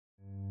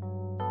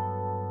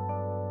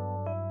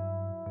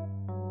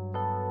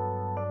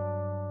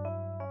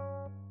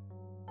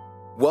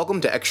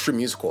Welcome to Extra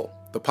Musical,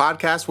 the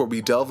podcast where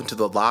we delve into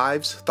the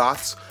lives,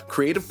 thoughts,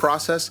 creative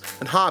process,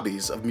 and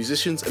hobbies of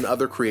musicians and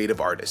other creative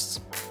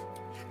artists.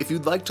 If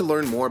you'd like to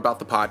learn more about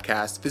the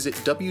podcast, visit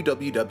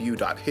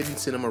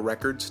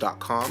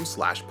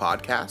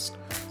www.hiddencinemarecords.com/podcast.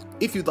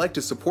 If you'd like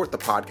to support the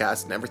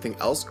podcast and everything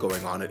else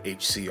going on at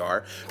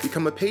HCR,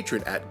 become a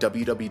patron at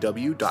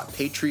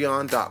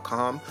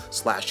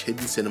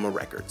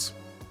www.patreon.com/hiddencinemarecords.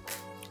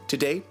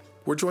 Today,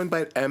 we're joined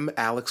by M.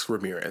 Alex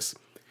Ramirez.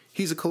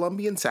 He's a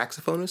Colombian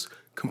saxophonist,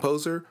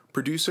 composer,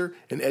 producer,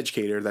 and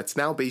educator that's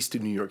now based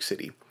in New York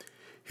City.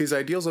 His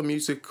ideals on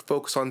music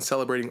focus on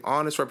celebrating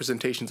honest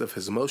representations of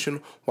his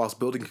emotion whilst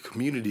building a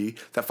community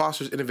that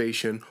fosters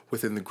innovation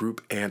within the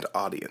group and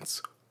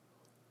audience.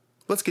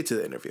 Let's get to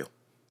the interview.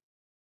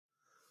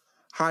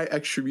 Hi,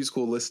 Extra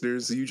Musical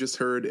listeners. You just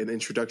heard an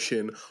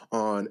introduction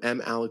on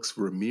M. Alex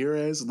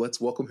Ramirez. Let's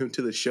welcome him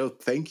to the show.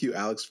 Thank you,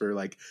 Alex, for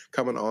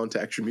coming on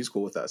to Extra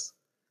Musical with us.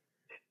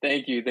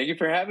 Thank you. Thank you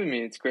for having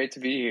me. It's great to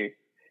be here.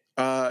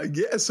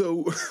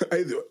 So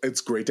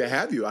it's great to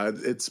have you.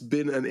 It's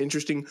been an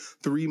interesting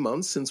 3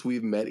 months since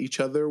we've met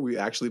each other. We've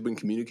actually been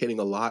communicating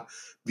a lot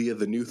via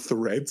the new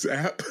Threads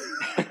app.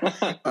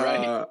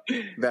 Right.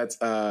 That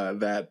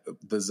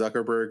the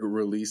Zuckerberg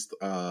released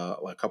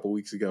a couple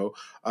weeks ago.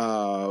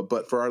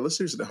 But for our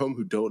listeners at home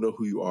who don't know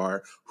who you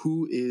are,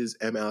 who is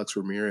M. Alex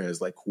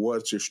Ramirez?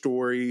 What's your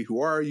story? Who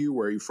are you?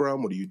 Where are you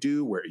from? What do you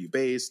do? Where are you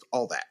based?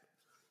 All that.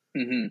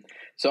 Mm-hmm.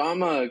 So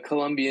I'm a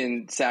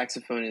Colombian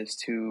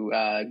saxophonist who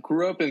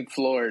grew up in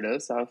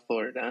Florida, South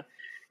Florida.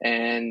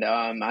 And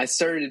I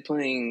started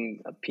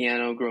playing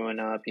piano growing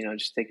up,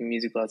 just taking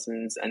music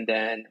lessons. And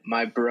then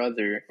my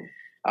brother,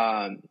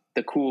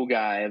 the cool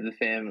guy of the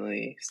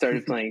family,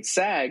 started playing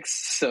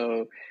sax.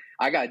 So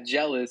I got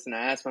jealous and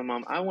I asked my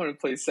mom, I want to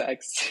play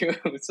sax too.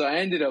 So I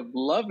ended up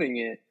loving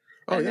it.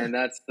 And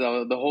that's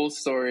the whole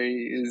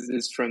story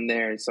is from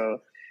there.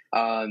 So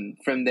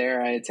from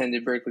there, I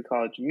attended Berklee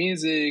College of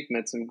Music,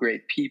 met some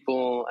great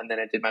people, and then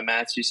I did my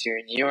master's here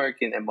in New York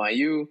in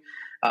NYU.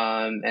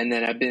 And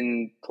then I've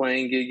been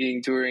playing,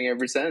 gigging, touring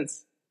ever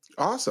since.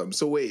 Awesome.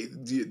 So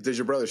wait, does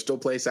your brother still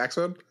play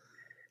saxophone?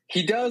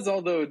 He does,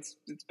 although it's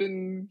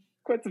been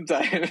quite some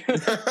time.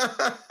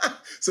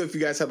 So if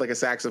you guys had a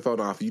saxophone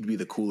off, you'd be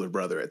the cooler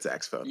brother at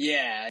saxophone.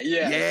 Yeah.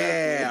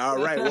 Exactly. All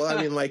right. Well,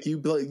 I mean,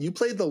 you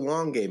played the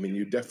long game and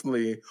you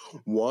definitely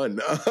won.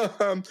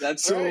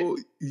 That's so right.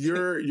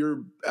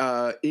 You're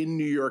in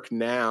New York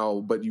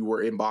now, but you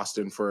were in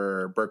Boston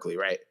for Berklee,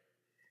 right?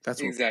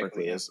 That's what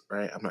exactly, Berklee is,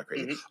 right? I'm not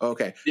crazy. Mm-hmm.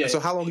 Okay. Yeah. So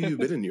how long have you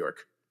been in New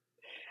York?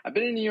 I've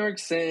been in New York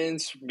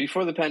since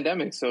before the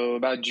pandemic, so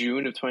about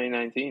June of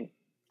 2019.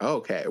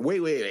 Okay.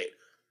 Wait.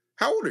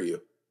 How old are you?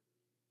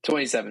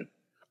 27.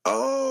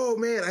 Oh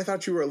man, I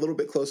thought you were a little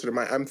bit closer to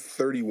I'm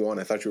 31.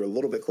 I thought you were a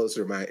little bit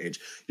closer to my age.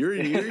 You're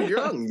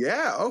young.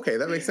 Yeah. Okay.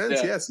 That makes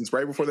sense. Yeah. Since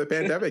right before the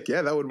pandemic.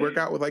 Yeah. That would work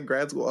out with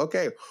grad school.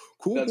 Okay.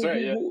 Cool. That's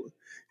right. Yeah. Cool.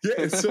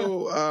 Yeah.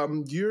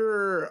 So,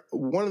 you're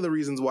one of the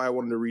reasons why I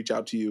wanted to reach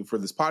out to you for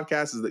this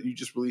podcast is that you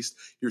just released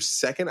your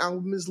second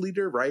album as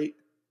Leader, right?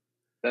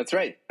 That's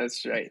right.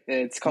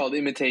 It's called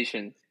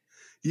Imitation.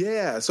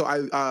 Yeah. So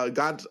I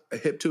got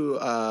hip to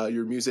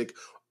your music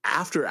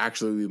after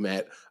actually we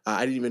met.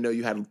 I didn't even know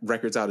you had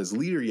records out as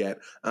Leader yet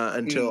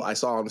until I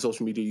saw on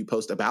social media you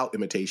post about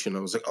Imitation.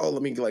 I was like, oh,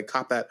 let me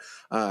cop that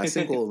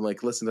single and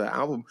listen to the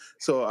album.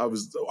 So I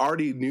was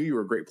already knew you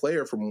were a great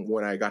player from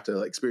when I got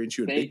to experience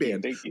you in big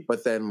band. Thank you.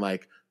 But then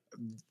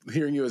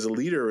hearing you as a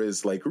leader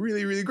is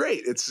really, really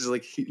great. It's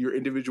just your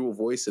individual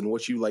voice and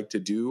what you like to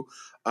do.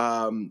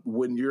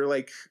 When you're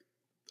I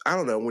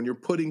don't know, when you're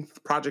putting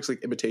projects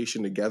like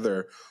Imitation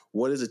together,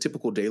 what does a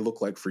typical day look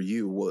like for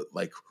you?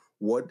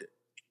 What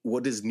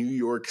does New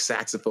York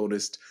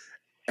saxophonist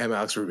M.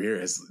 Alex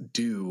Ramirez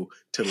do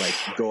to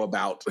go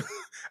about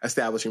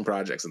establishing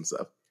projects and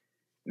stuff?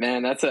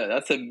 Man, that's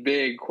a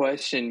big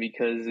question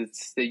because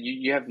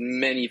you have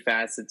many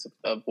facets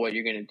of what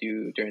you're going to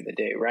do during the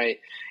day,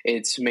 right?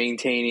 It's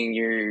maintaining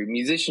your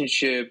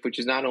musicianship, which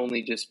is not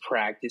only just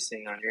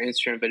practicing on your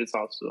instrument, but it's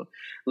also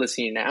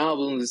listening to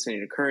albums,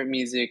 listening to current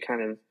music,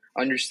 kind of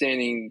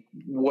understanding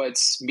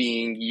what's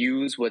being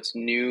used, what's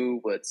new,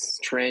 what's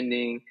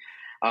trending.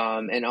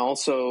 And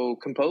also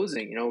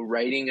composing,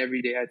 writing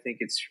every day. I think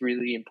it's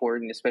really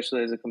important,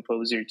 especially as a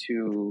composer,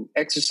 to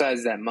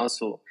exercise that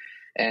muscle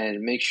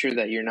and make sure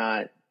that you're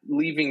not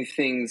leaving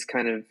things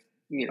kind of,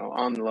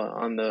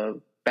 on the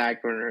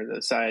back burner or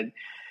the side,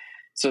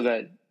 so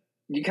that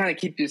you kind of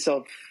keep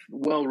yourself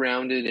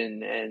well-rounded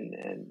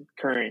and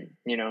current,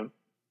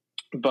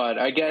 But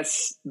I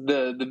guess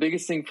the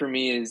biggest thing for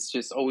me is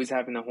just always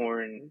having the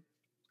horn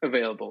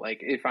available.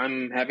 If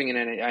I'm having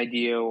an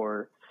idea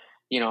or,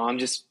 I'm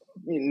just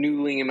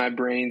noodling in my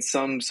brain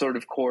some sort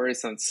of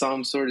chorus on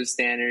some sort of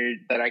standard,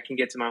 that I can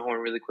get to my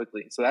horn really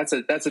quickly. So that's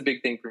a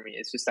big thing for me.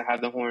 It's just to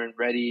have the horn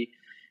ready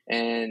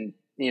and,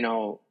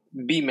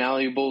 be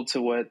malleable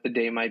to what the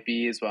day might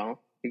be as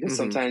well. Because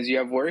sometimes you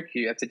have work,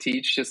 you have to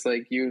teach, just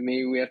like you and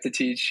me, we have to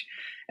teach.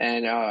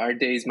 And our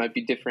days might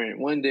be different.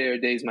 One day our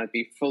days might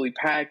be fully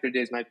packed, our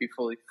days might be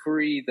fully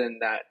free. Then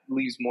that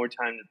leaves more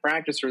time to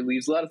practice or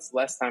leaves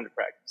less time to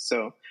practice.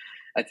 So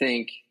I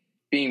think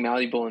being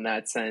malleable in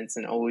that sense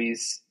and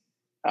always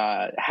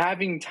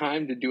having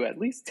time to do at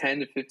least 10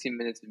 to 15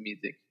 minutes of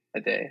music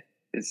a day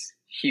is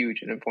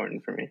huge and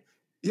important for me.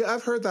 Yeah,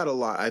 I've heard that a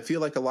lot. I feel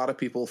like a lot of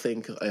people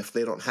think if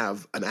they don't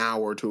have an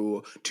hour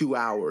to 2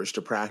 hours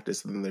to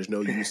practice, then there's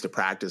no use to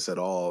practice at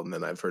all. And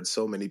then I've heard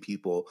so many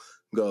people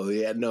go,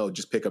 yeah, no,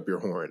 just pick up your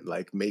horn.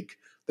 Like, make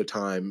the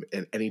time,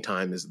 and any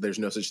time there's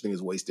no such thing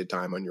as wasted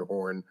time on your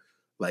horn.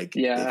 Like,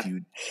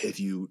 if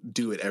you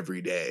do it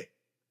every day.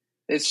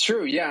 It's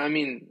true. Yeah. I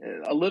mean,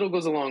 a little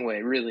goes a long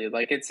way, really.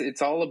 Like,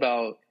 it's all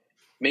about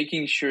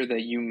making sure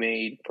that you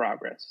made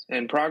progress.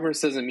 And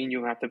progress doesn't mean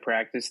you have to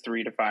practice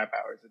 3 to 5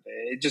 hours a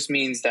day. It just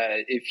means that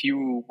if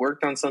you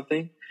worked on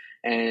something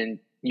and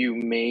you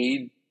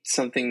made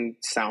something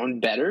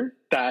sound better,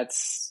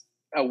 that's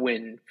a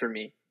win for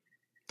me.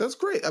 That's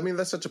great. I mean,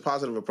 that's such a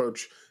positive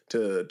approach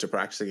to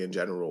practicing in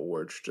general,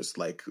 where it's just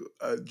like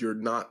you're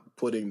not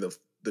putting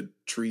the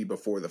tree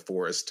before the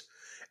forest.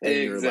 And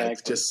you're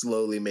like just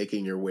slowly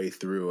making your way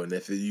through. And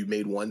if you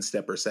made one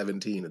step or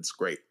 17, it's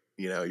great.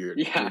 You know, you're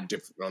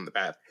different on the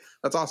path.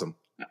 That's awesome.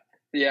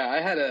 Yeah,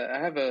 I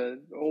have a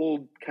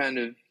old kind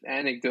of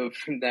anecdote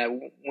from that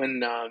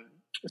when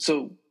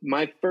so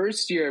my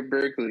first year at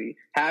Berkeley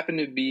happened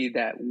to be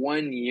that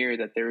one year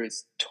that there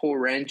was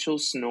torrential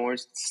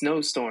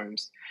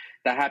snowstorms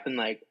that happened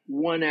like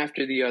one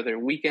after the other,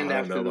 weekend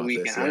after the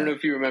weekend. I don't know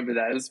if you remember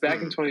that. It was back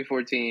in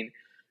 2014.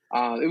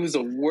 It was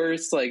the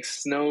worst like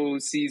snow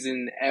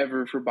season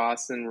ever for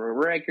Boston.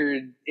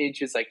 Record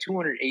inches, like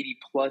 280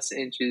 plus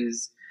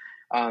inches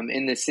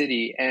in the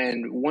city.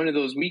 And one of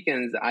those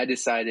weekends I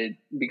decided,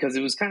 because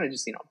it was kind of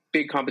just,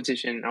 big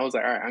competition. I was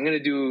like, all right, I'm going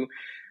to do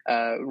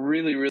a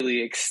really,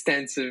 really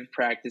extensive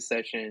practice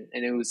session.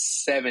 And it was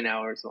 7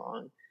 hours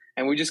long.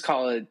 And we just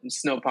call it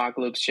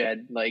Snowpocalypse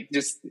Shed, like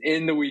just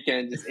in the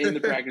weekend, just in the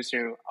practice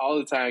room all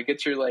the time.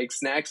 Get your like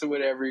snacks or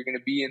whatever. You're going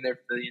to be in there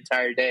for the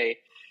entire day.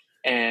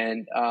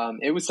 And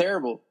it was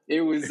terrible.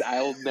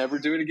 I'll never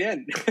do it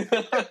again.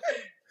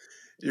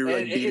 You're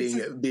like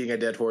being a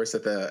dead horse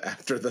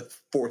after the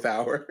 4th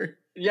hour.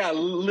 Yeah,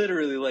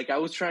 literally. Like, I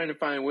was trying to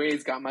find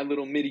ways, got my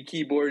little MIDI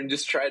keyboard and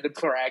just tried to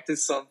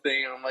practice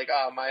something. And I'm like,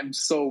 I'm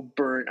so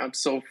burnt. I'm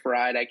so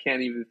fried. I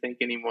can't even think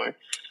anymore.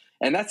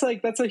 And that's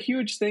a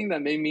huge thing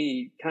that made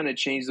me kind of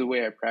change the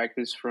way I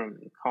practice from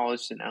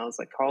college to now. It's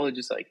like college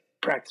is like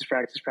practice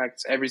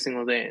every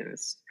single day. And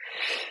it's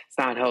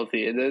not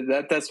healthy.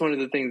 That's one of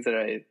the things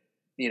that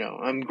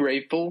I'm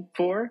grateful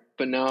for,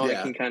 but now I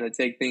can kind of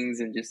take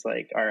things and just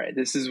like, all right,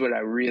 this is what I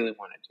really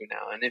want to do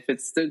now. And if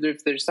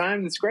there's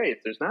time, that's great.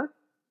 If there's not,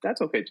 that's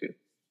okay too.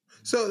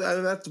 So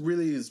that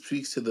really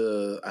speaks to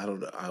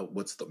the,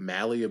 what's the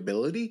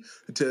malleability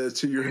to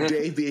your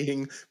day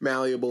being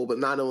malleable, but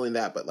not only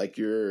that, but like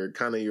your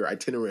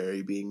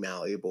itinerary being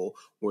malleable,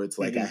 where it's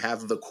like, I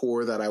have the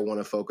core that I want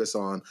to focus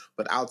on,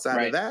 but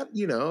outside of that,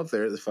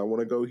 if I want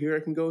to go here, I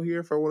can go here.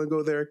 If I want to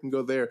go there, I can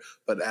go there.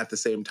 But at the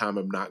same time,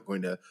 I'm not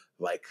going to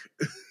like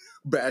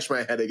bash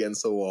my head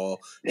against the wall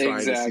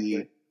trying to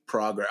see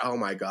progress. Oh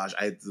my gosh.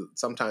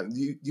 Sometimes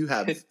you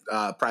have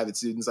private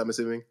students, I'm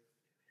assuming.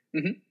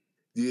 Mm-hmm.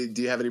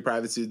 Do you have any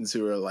private students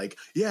who are like,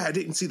 yeah, I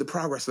didn't see the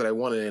progress that I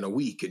wanted in a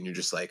week, and you're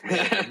just like,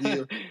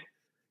 man,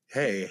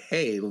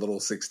 hey, little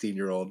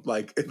 16-year-old,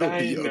 like, it'll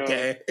be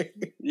okay.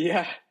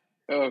 Yeah.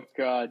 Oh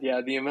God.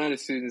 Yeah. The amount of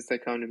students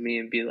that come to me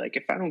and be like,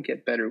 if I don't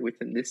get better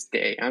within this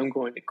day, I'm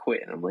going to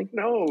quit. And I'm like,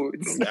 no,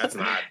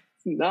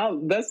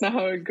 that's not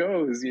how it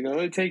goes.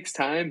 It takes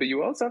time, but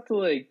you also have to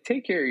like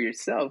take care of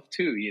yourself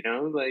too.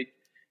 Like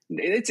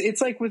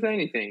it's like with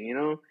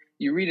anything,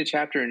 you read a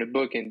chapter in a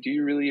book and do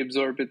you really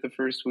absorb it the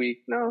first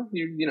week? No,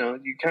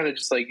 you kind of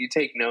just like, you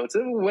take notes,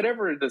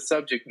 whatever the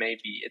subject may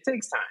be. It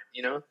takes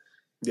time,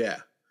 Yeah.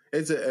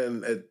 It's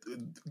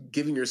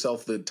giving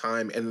yourself the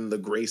time and the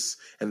grace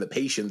and the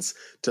patience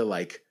to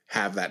like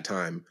have that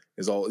time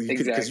is all,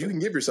 because you can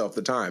give yourself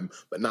the time,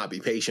 but not be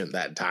patient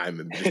that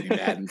time and just be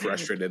mad and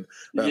frustrated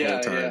the whole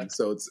time. Yeah.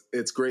 So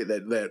it's great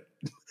that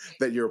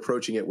you're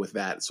approaching it with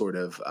that sort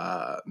of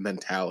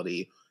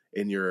mentality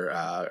in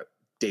your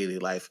daily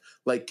life.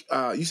 Like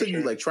you said,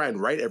 you like try and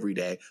write every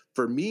day.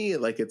 For me,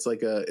 like it's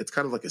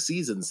kind of like a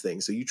seasons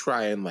thing. So you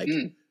try and like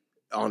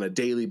on a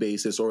daily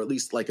basis, or at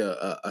least like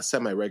a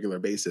semi-regular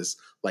basis,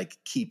 like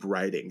keep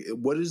writing.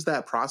 What does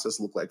that process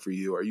look like for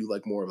you? Are you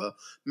like more of a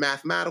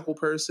mathematical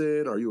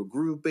person? Are you a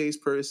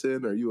groove-based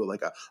person? Are you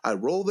like I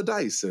roll the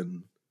dice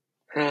and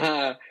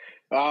oh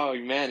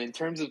man, in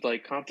terms of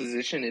like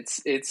composition,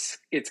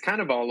 it's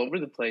kind of all over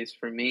the place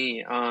for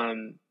me.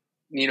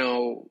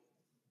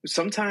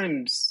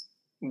 Sometimes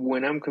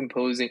when I'm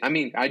composing, I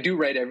mean, I do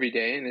write every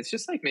day, and it's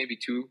just like maybe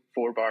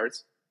 2-4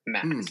 bars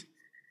max.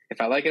 If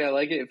I like it, I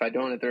like it. If I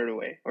don't, I throw it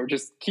away, or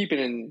just keep it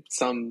in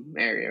some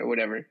area or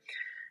whatever.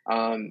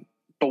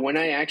 But when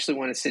I actually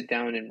want to sit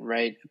down and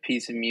write a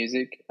piece of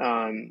music,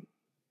 the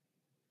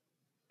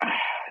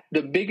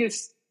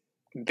biggest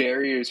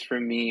barriers for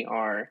me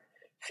are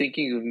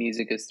thinking of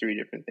music as three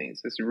different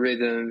things. It's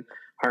rhythm,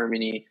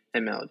 harmony,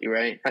 and melody,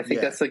 right? I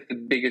think that's like the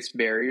biggest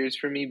barriers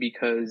for me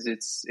because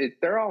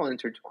they're all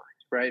intertwined,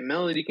 right?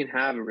 Melody can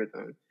have a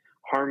rhythm,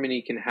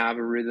 harmony can have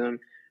a rhythm,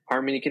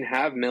 harmony can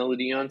have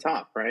melody on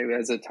top, right?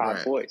 As a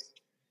top voice.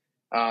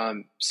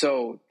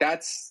 So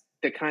that's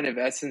the kind of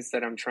essence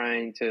that I'm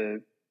trying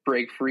to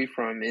break free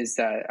from, is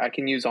that I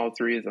can use all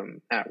three of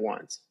them at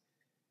once.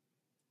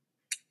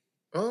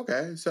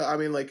 Okay. So, I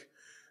mean, like,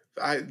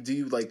 do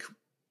you like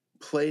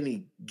play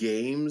any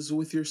games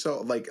with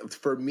yourself? Like,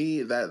 for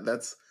me,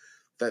 that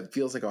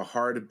feels like a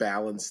hard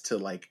balance to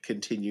like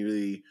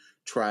continually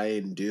try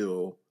and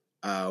do,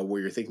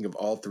 where you're thinking of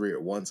all three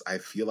at once. I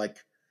feel like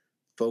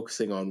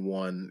focusing on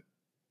one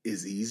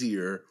is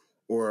easier,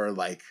 or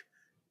like,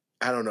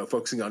 I don't know,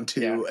 focusing on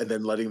two and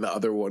then letting the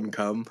other one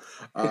come.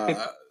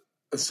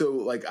 So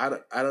like, I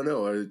don't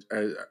know.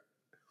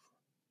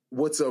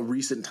 What's a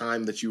recent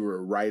time that you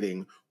were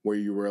writing where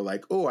you were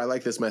like, oh, I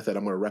like this method,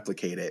 I'm going to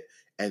replicate it?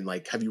 And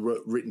like, have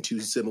you written two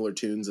similar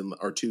tunes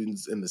or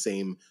tunes in the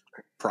same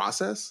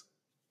process?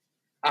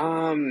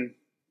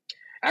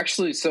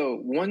 Actually, so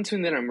one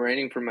tune that I'm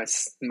writing for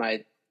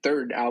my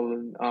third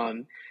album,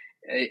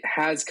 it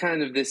has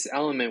kind of this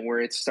element where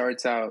it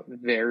starts out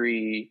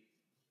very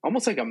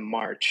almost like a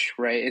march,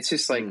 right? It's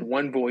just like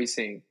one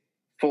voicing,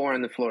 four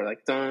on the floor,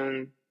 like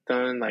dun,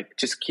 dun, like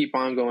just keep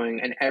on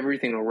going, and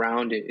everything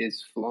around it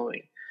is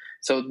flowing.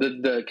 So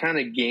the kind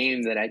of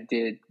game that I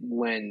did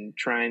when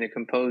trying to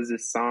compose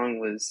this song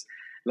was,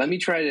 let me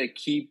try to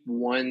keep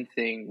one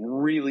thing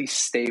really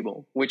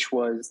stable, which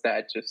was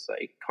that just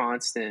like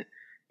constant,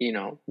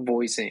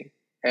 voicing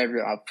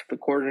every the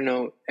quarter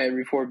note,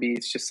 every four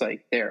beats, just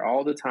like there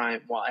all the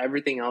time, while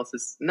everything else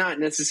is not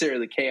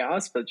necessarily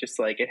chaos, but just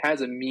like it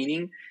has a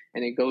meaning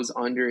and it goes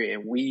under it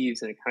and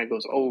weaves and it kind of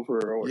goes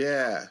over or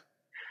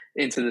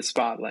into the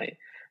spotlight.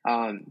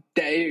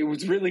 It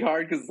was really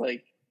hard because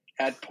like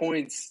at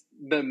points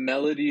the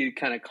melody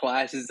kind of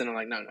clashes and I'm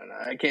like, no,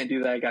 I can't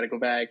do that. I got to go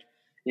back,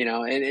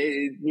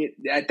 and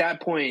at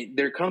that point,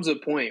 there comes a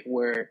point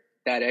where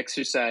that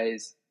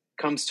exercise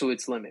comes to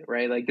its limit,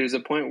 right? Like there's a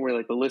point where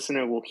like the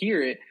listener will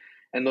hear it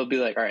and they'll be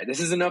like, all right, this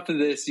is enough of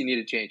this. You need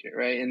to change it.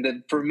 Right. And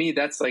then for me,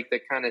 that's like the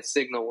kind of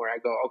signal where I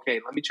go, okay,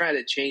 let me try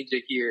to change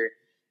it here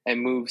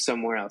and move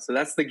somewhere else. So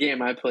that's the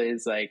game I play,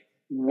 is like,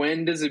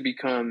 when does it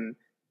become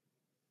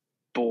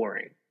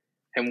boring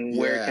and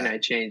where can I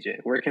change it?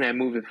 Where can I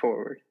move it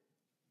forward?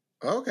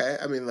 Okay.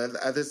 I mean,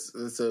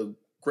 that's a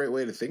great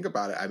way to think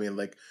about it. I mean,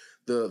 like,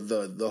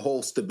 the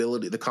whole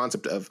stability, the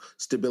concept of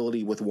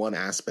stability with one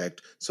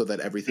aspect so that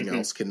everything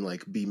else can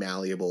like be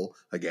malleable,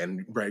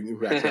 again, bringing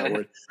back that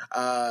word,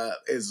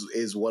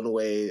 is one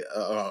way,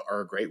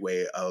 or a great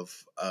way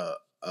of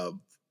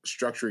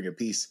structuring a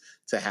piece,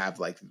 to have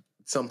like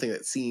something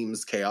that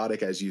seems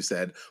chaotic, as you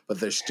said, but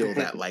there's still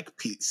that like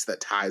piece that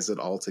ties it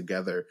all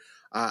together.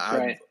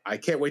 I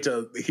can't wait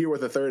to hear what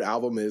the third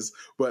album is,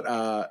 but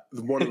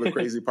one of the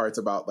crazy parts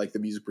about like the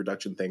music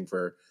production thing,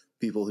 for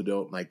people who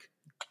don't like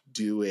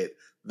do it,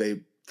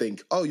 they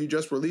think, oh, you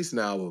just released an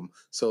album,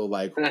 so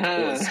like,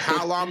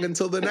 how long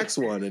until the next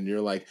one? And you're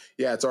like,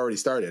 yeah, it's already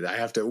started. I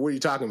have to, what are you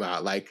talking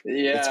about? Like,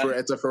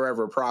 it's a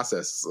forever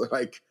process.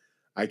 Like,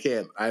 I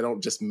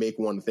don't just make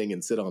one thing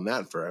and sit on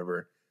that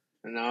forever.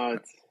 No,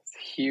 it's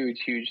a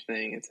huge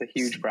thing. It's a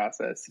huge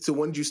process. So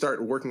when did you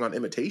start working on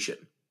Imitation?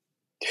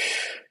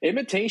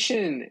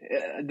 Imitation,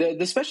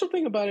 the special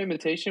thing about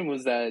Imitation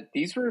was that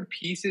these were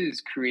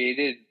pieces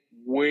created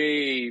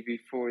way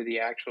before the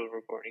actual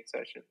recording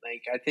session.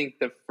 Like, I think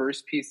the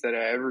first piece that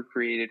I ever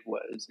created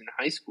was in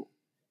high school,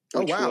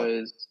 which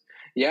was,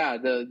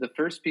 the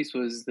first piece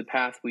was The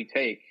Path We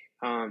Take.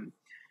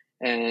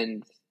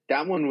 And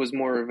that one was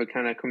more of a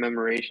kind of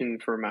commemoration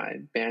for my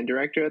band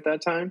director at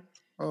that time.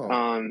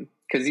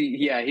 Cause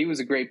he was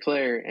a great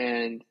player,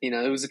 and,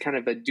 it was a kind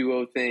of a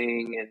duo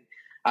thing. And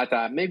I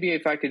thought maybe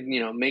if I could,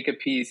 make a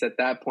piece at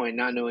that point,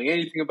 not knowing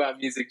anything about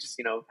music, just,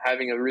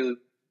 having a really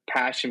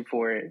passion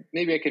for it,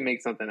 maybe I could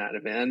make something out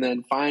of it. And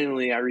then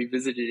finally I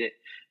revisited it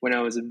when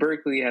I was in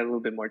Berkeley, had a little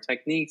bit more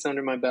techniques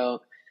under my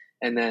belt,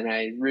 and then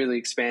I really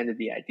expanded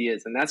the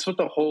ideas. And that's what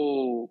the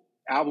whole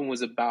album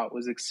was about,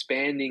 was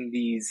expanding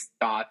these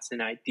thoughts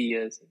and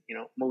ideas,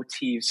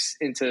 motifs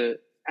into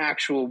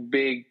actual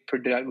big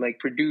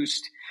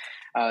produced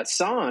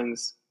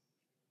songs.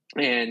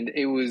 And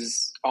it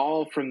was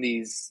all from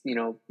these,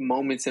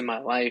 moments in my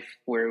life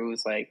where it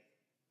was like,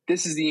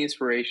 this is the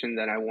inspiration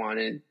that I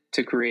wanted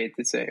to create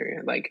this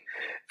area, like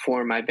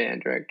for my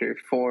band director,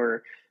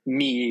 for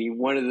me.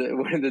 One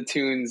of the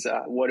tunes,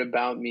 "What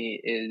About Me,"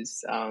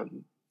 is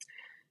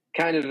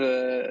kind of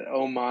a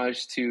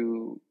homage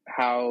to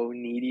how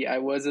needy I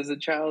was as a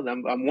child.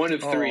 I'm one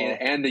of three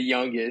and the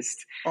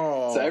youngest.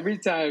 So every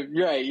time,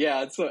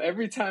 so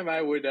every time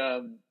I would,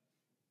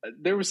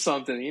 there was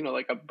something,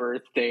 like a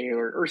birthday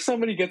or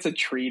somebody gets a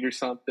treat or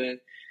something,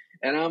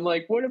 and I'm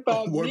like, what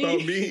about me? What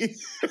about me?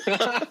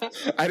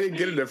 I didn't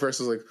get it at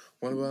first. I was like,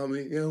 what about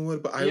me? Yeah, what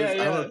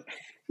about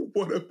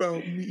what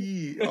about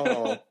me?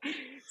 Oh.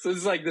 So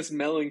it's like this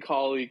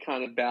melancholy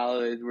kind of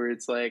ballad where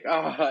it's like,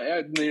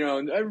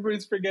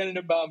 everybody's forgetting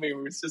about me.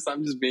 I'm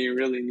just being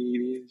really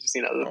needy. Just,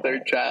 the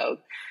third child.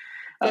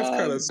 That's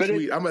kind of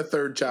sweet. I'm a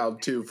third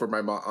child too for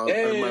my mom.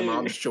 My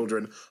mom's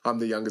children. I'm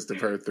the youngest of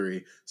her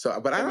three. So,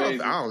 but I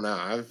don't know.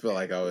 I feel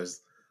like I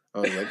was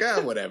like,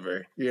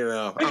 whatever.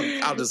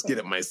 I'll just get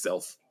it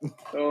myself.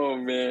 Oh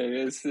man,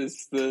 it's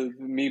the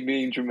me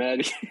being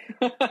dramatic.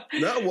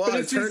 No, well,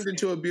 it turned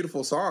into a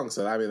beautiful song.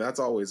 So I mean, that's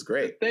always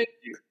great. Thank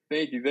you.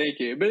 But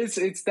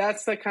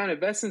that's the kind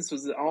of essence.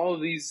 Was that all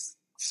of these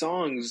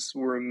songs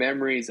were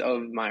memories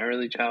of my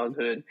early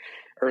childhood,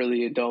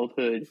 early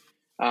adulthood.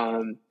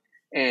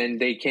 And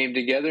they came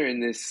together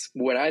in this,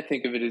 what I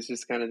think of it as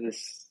just kind of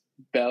this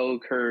bell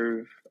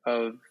curve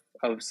of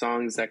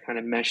songs that kind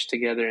of mesh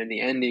together. And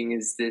the ending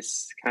is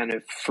this kind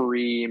of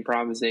free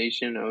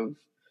improvisation of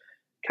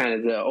kind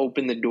of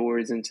open the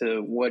doors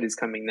into what is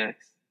coming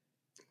next.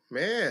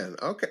 Man,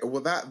 okay.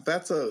 Well,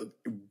 that's a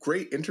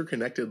great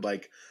interconnected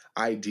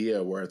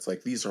idea where it's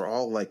like these are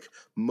all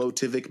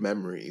motivic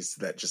memories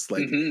that just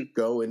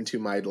go into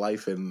my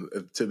life, and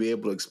to be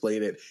able to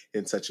explain it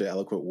in such an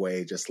eloquent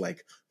way, just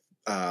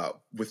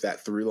with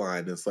that through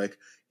line, it's like,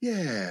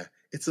 yeah,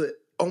 it's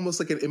almost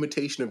like an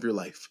imitation of your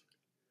life.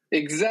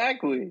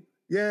 Exactly.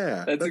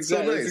 Yeah, that's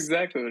exactly nice. That's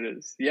exactly what it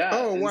is. Yeah.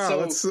 Oh wow,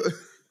 that's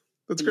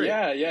great.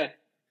 Yeah,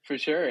 for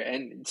sure.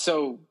 And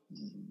so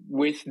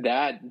with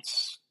that,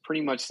 it's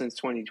pretty much since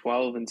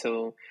 2012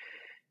 until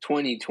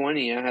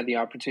 2020, I had the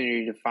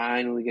opportunity to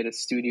finally get a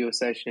studio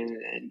session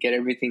and get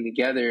everything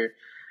together,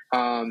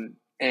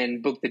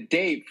 and book the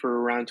date for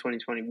around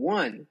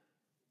 2021.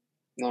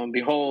 Lo and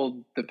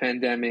behold, the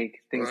pandemic,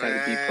 things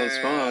had to be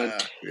postponed.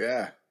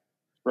 Yeah.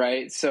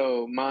 Right.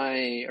 So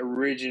my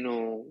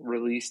original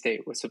release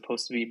date was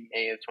supposed to be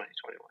May of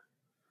 2021.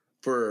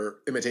 For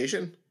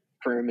Imitation?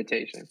 For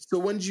Imitation. So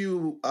when did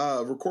you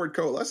record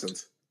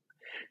Coalescence?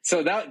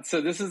 So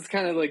this is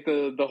kind of like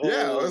the whole.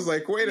 Yeah, I was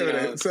like, wait a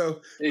minute.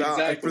 So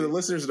exactly. For the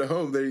listeners at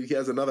home, he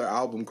has another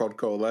album called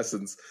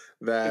Coalescence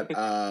that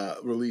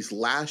released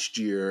last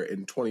year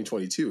in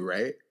 2022,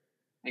 right?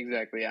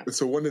 Exactly. Yeah.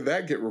 So when did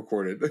that get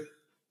recorded?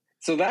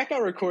 So that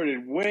got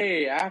recorded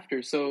way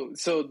after. So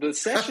the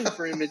session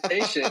for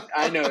Imitation,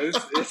 I know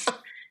it's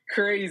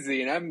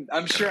crazy, and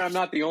I'm sure I'm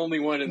not the only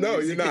one in the No,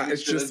 you're not.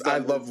 It's just I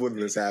love when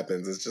this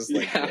happens. It's just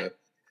like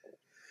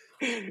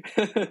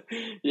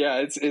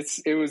yeah,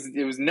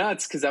 it was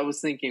nuts because I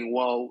was thinking,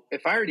 well,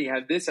 if I already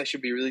have this, I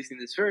should be releasing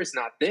this first,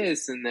 not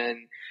this, and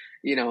then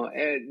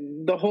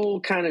the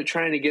whole kind of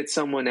trying to get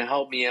someone to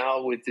help me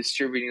out with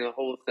distributing the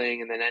whole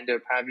thing, and then end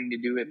up having to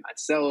do it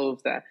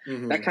myself. That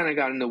kind of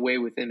got in the way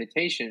with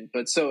Imitation.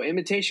 But so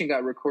Imitation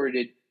got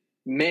recorded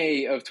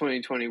May of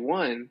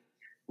 2021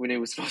 when it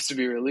was supposed to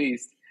be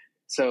released.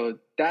 So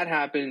that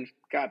happened,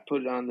 got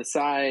put on the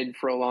side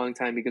for a long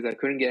time because I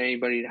couldn't get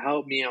anybody to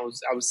help me. I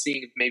was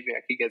seeing if maybe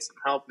I could get some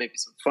help, maybe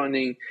some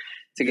funding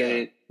to get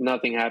it.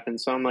 Nothing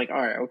happened. So I'm like,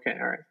 all right.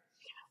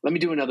 Let me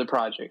do another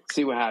project,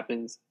 see what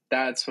happens.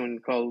 That's when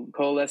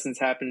Coalescence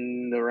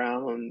happened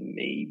around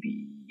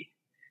maybe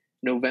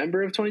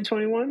November of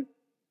 2021.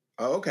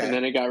 Oh, okay. And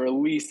then it got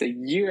released a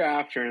year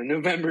after, in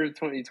November of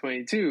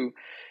 2022.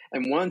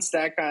 And once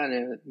that kind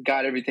of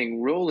got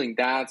everything rolling,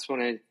 that's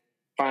when I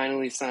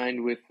finally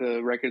signed with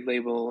the record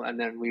label, and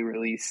then we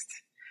released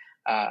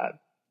a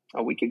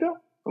week ago.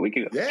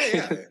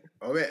 Yeah.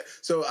 Oh man.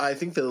 So I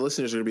think the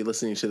listeners are going to be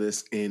listening to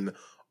this in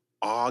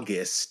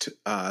August.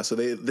 So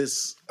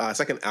this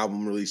second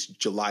album released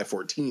July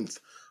 14th.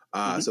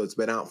 So it's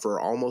been out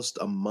for almost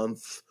a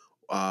month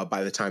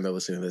by the time they're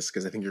listening to this,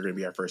 because I think you're going to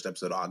be our first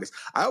episode August.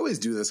 I always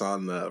do this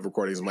on the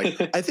recordings. I'm like,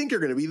 I think you're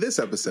going to be this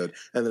episode,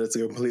 and then it's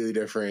a completely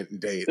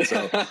different date.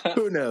 So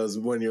who knows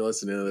when you're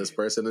listening to this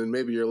person, and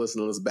maybe you're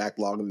listening to this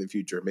backlog in the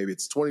future. Maybe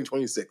it's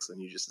 2026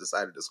 and you just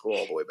decided to scroll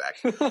all the way back.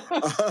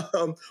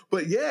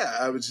 But yeah,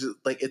 I was just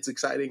like, it's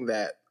exciting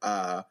that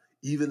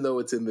even though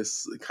it's in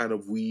this kind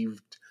of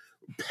weaved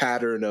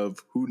pattern of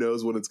who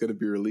knows when it's going to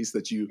be released,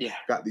 that you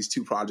got these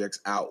two projects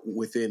out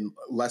within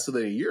less than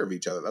a year of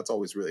each other. That's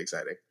always really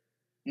exciting.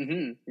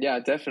 Mm-hmm. Yeah,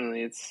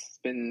 definitely. It's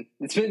been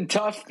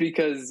tough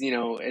because,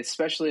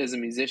 especially as a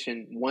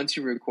musician, once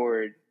you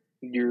record,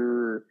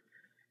 the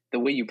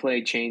way you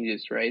play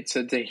changes, right?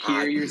 So to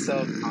hear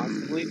yourself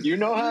constantly, you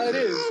know how it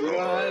is.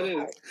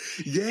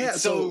 Yeah.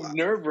 It's so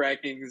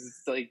nerve-wracking.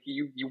 It's like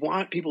you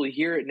want people to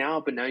hear it now,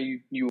 but now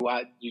you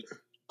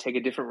take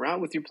a different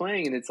route with your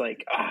playing, and it's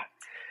like,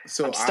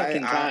 so I'm stuck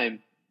in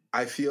time.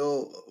 I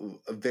feel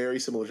very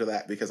similar to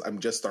that because I'm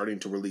just starting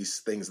to release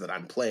things that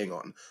I'm playing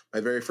on.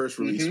 My very first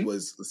release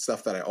was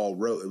stuff that I all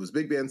wrote. It was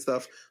big band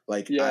stuff.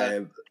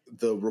 The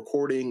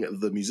recording,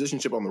 the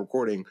musicianship on the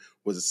recording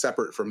was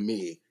separate from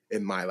me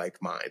in my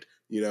mind.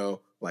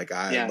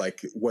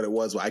 What it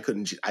was. I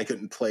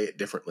couldn't play it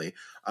differently.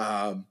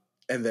 And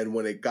then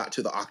when it got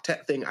to the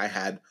octet thing,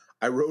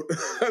 I wrote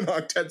an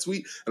octet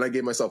suite and I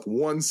gave myself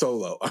one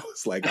solo. I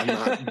was like, I'm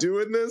not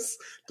doing this.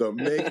 Don't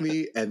make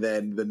me. And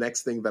then the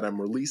next thing that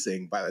I'm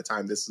releasing, by the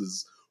time this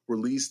is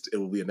released, it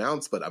will be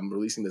announced, but I'm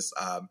releasing this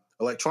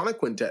electronic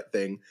quintet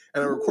thing,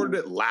 and I recorded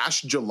it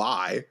last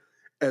July,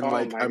 and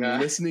like I'm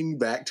listening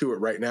back to it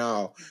right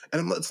now,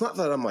 and it's not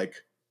that I'm like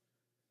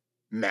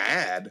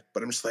mad,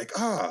 but I'm just like,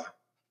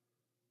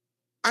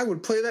 I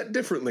would play that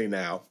differently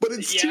now, but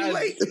it's too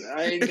late.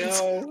 I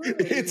know.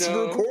 It's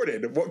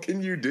recorded. What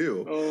can you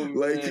do? Oh,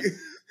 like,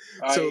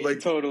 man. so I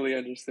totally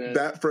understand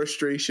that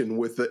frustration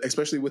with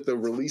especially with the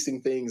releasing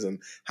things and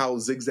how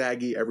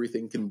zigzaggy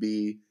everything can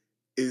be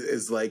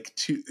is like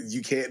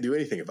you can't do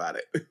anything about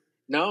it.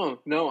 No,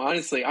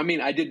 honestly. I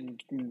mean, I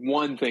did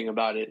one thing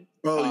about it.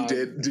 Oh, you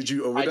did? Did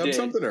you overdub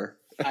something or?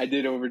 I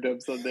did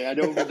overdub something. I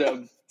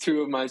overdub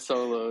 2 of my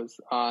solos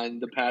on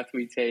The Path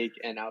We Take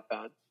and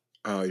Outbound.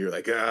 Oh, you're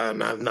like,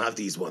 not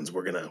these ones.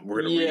 We're gonna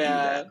redo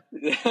that.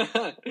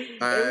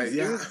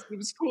 It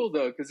was cool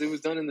though because it was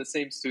done in the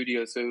same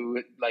studio, so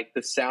like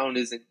the sound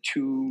isn't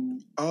too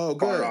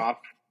far off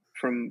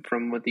from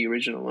what the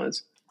original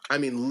was. I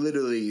mean,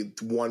 literally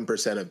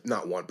 1% of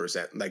not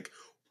 1%, like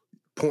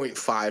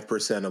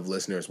 0.5% of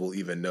listeners will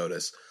even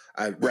notice.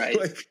 Right?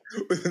 Like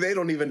they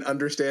don't even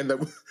understand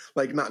that.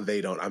 Like, not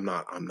they don't. I'm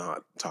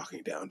not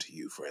talking down to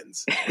you,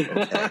 friends.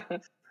 Okay.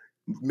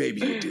 Maybe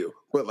you do,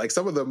 but like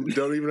some of them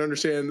don't even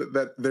understand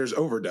that there's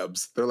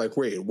overdubs. They're like,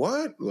 wait,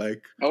 what?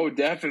 Like, oh,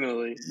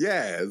 definitely.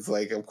 Yeah, it's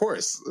like, of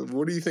course.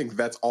 What do you think?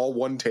 That's all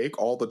one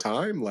take all the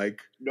time?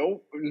 Like,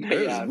 nope.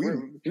 Yeah,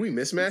 we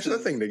mismatched the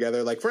thing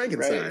together like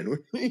Frankenstein. Right.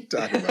 What are you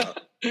talking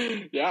about?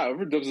 Yeah,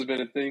 overdubs have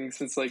been a thing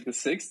since like the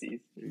 60s.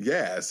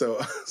 Yeah, so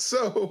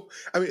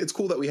I mean, it's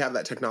cool that we have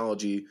that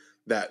technology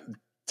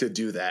to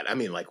do that. I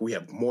mean, like, we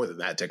have more than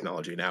that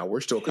technology now.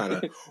 We're still kind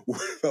of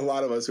a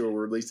lot of us who are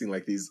releasing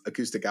like these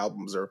acoustic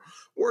albums are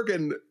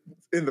working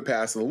in the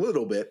past a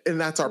little bit,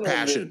 and that's our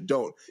passion.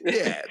 Don't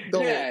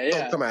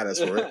come at us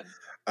for it.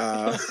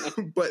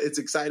 But it's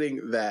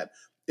exciting that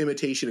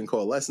Imitation and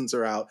Coalescence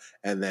are out,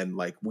 and then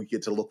like we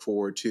get to look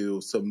forward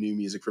to some new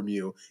music from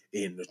you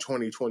in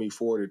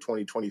 2024 to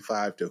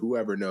 2025 to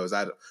whoever knows.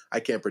 I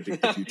can't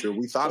predict the future.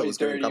 We thought it was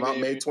going to come out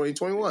May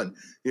 2021.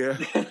 Yeah.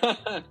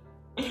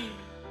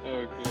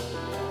 Oh, God.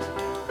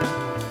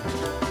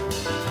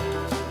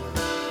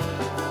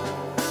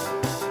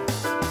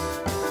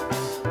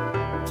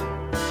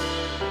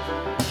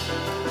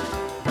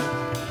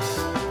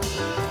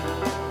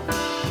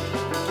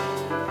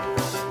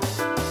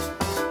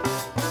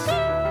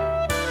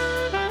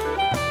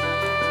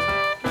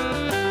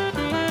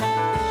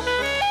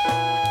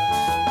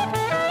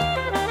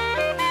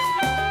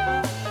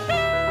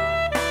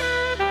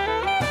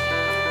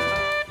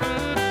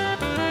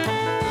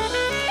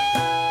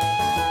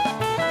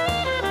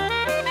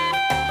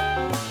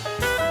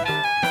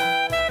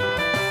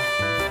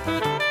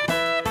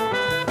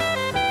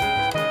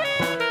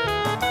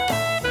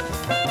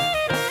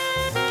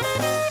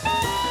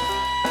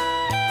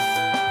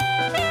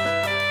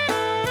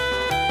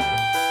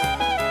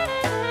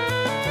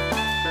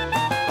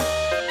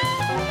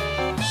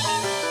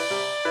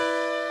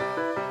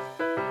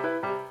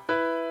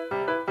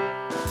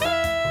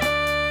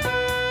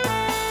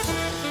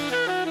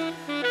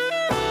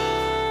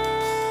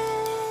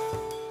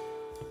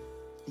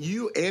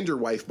 You and your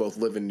wife both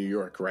live in New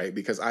York, right?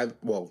 Because I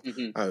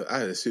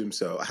assume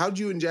so. How'd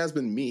you and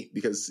Jasmine meet?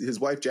 Because his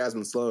wife,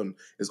 Jasmine Sloan,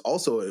 is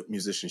also a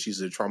musician.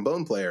 She's a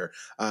trombone player.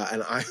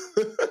 And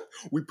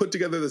we put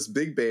together this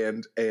big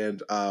band,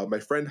 and my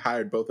friend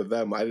hired both of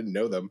them. I didn't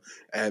know them.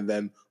 And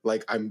then,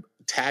 like, I'm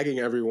tagging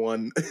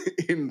everyone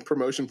in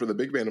promotion for the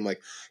big band. I'm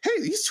like,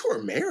 hey, these two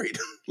are married.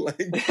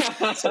 Like,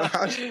 so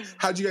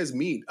how'd you guys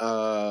meet?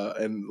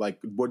 And, like,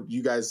 would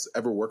you guys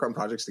ever work on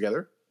projects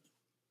together?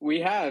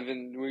 We have,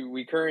 and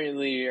we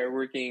currently are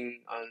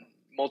working on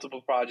multiple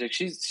projects.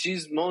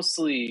 She's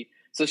mostly,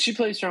 so she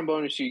plays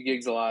trombone and she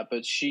gigs a lot,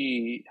 but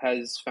she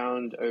has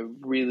found a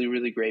really,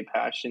 really great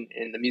passion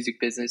in the music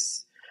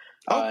business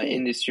cool.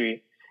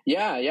 Industry.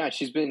 Yeah.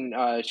 She's been,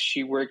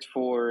 she worked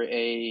for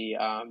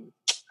I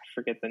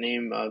forget the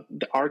name of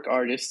the Arc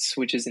Artists,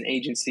 which is an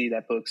agency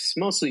that books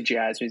mostly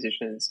jazz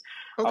musicians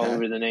all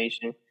over the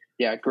nation.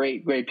 Yeah,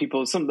 great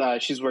people.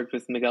 She's worked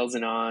with Miguel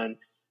Zenon,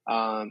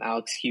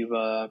 Alex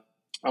Cuba,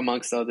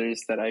 amongst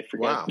others that I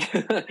forget. Wow.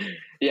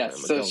 Yeah, man,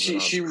 so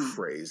she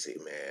crazy,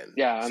 man.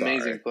 Yeah,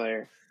 amazing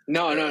player.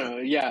 No.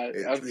 Yeah.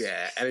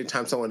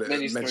 Anytime someone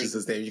mentions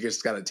his name, you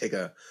just got to take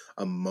a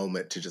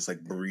moment to just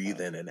like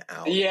breathe in and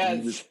out.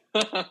 Yes.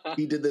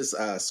 He did this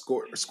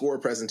score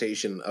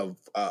presentation of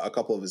a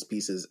couple of his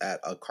pieces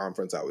at a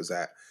conference I was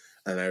at,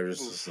 and I was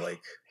just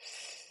like,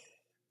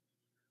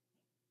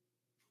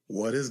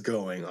 what is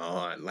going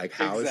on? Like,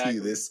 how is he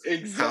this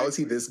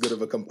good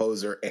of a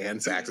composer and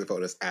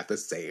saxophonist at the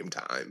same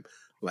time?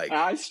 Like,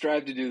 I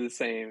strive to do the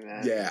same,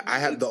 man. Yeah,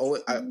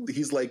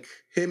 he's like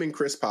him and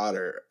Chris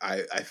Potter.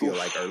 I feel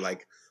like are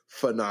like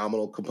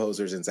phenomenal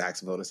composers and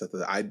saxophonists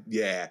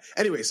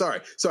Anyway,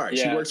 sorry. Yeah.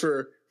 She works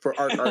for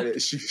Arc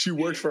Artists. She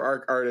works for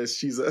Arc Artists.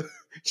 She's a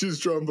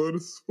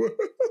trombonist.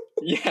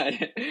 Yeah,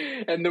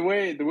 and the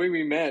way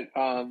we met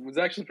was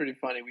actually pretty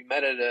funny. We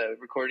met at a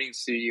recording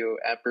studio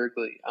at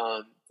Berkeley.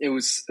 It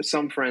was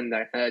some friend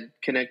that had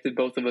connected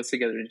both of us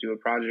together to do a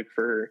project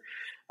for her.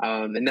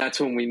 And that's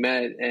when we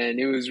met, and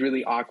it was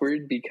really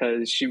awkward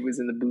because she was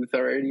in the booth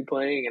already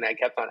playing, and I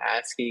kept on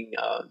asking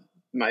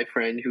my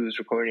friend who was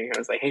recording her. I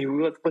was like, "Hey,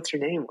 what's her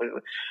name?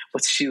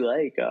 What's she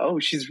like? Oh,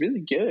 she's really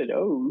good.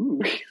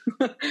 Oh."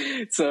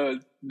 So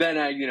then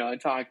I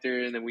talked to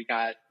her, and then we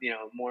got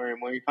more and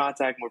more in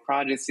contact, more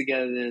projects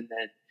together, and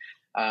then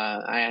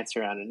I asked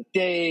her out on a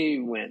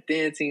date, went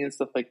dancing and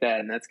stuff like that,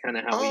 and that's kind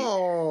of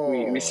how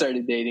we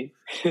started dating.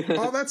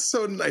 Oh, that's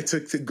so nice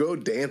to go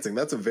dancing.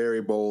 That's a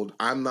very bold.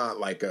 I'm not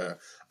like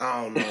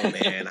I don't know,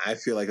 man. I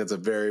feel like that's a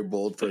very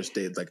bold first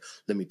date. It's like,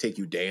 let me take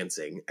you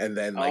dancing, and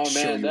then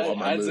show you all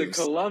my moves. As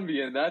a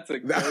Colombian, that's a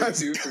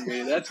go-to for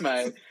me. That's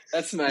my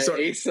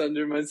ace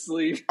under my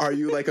sleeve. Are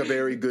you like a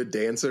very good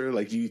dancer?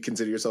 Like, do you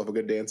consider yourself a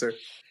good dancer?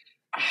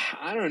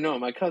 I don't know.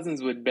 My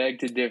cousins would beg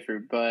to differ,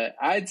 but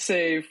I'd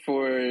say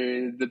for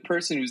the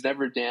person who's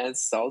never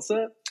danced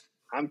salsa,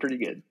 I'm pretty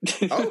good.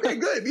 Okay,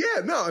 good.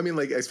 Yeah, no, I mean,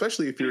 like,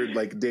 especially if you're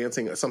like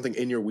dancing something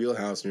in your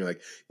wheelhouse and you're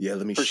like, yeah,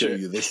 let me show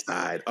you this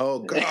side. Oh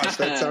gosh,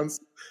 that sounds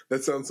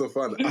so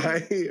fun.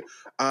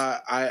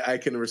 I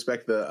can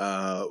respect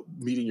the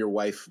meeting your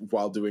wife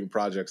while doing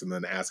projects and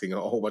then asking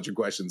a whole bunch of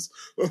questions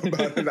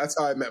about it. That's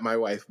how I met my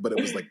wife, but it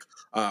was like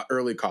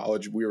early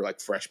college. We were like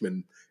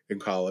freshmen in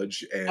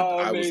college, and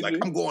I was like,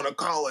 I'm going to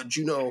college,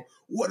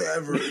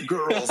 whatever,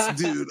 girls,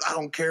 dude, I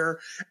don't care.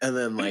 And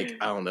then like,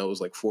 I don't know, it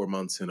was like 4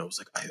 months, and I was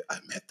like, I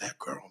met that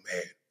girl,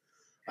 man.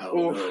 I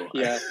don't know.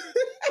 Yeah.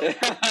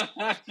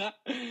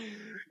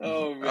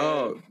 Oh man.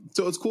 Oh,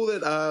 so it's cool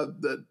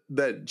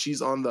that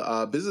she's on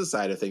the business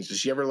side of things. Does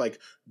she ever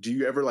do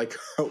you ever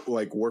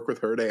work with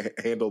her to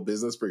handle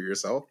business for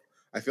yourself?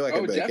 I feel like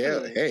I'd be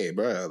like, hey,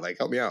 bro, like,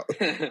 help me out.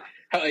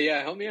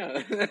 Yeah, help me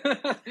out.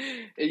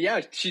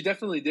 Yeah, she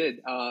definitely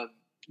did.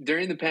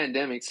 During the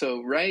pandemic,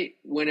 so right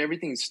when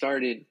everything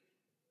started,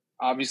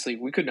 obviously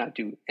we could not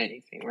do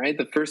anything, right?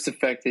 The first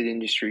affected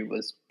industry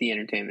was the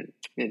entertainment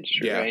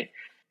industry, right?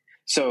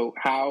 So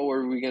how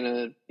are we going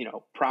to,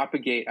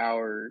 propagate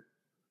our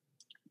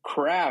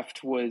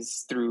craft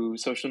was through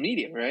social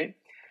media, right?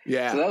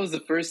 Yeah. So that was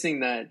the first thing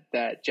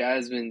that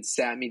Jasmine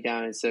sat me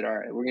down and said, all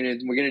right, we're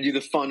gonna do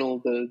the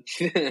funnel, the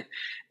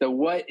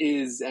what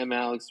is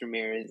Alex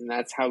Ramirez, and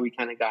that's how we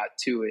kind of got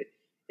to it,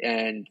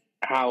 and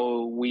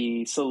how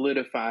we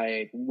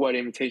solidified what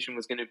Invitation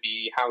was going to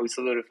be, how we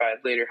solidified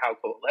later how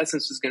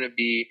Coalescence was going to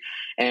be,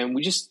 and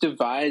we just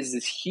devised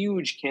this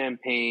huge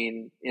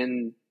campaign,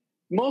 in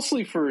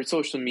mostly for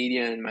social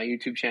media and my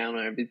YouTube channel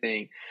and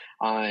everything,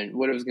 on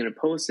what I was going to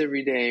post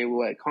every day,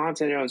 what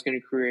content I was going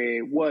to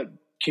create, what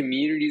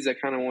communities I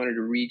kind of wanted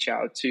to reach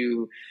out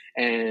to,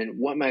 and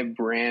what my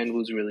brand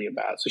was really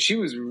about. So she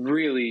was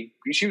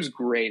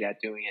great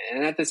at doing it.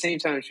 And at the same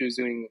time, she was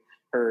doing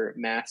her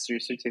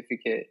master's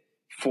certificate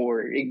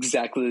for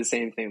exactly the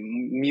same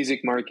thing,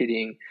 music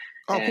marketing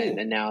and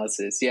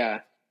analysis.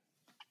 Yeah.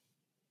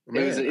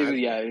 Man,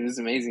 it was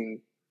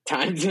amazing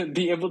time to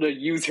be able to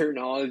use her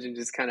knowledge and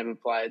just kind of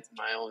apply it to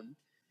my own.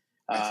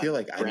 I feel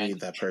like brand. I need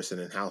that person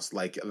in house.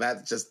 Like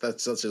that's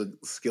such a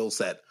skill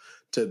set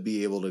to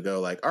be able to go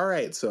like, all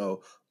right,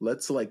 so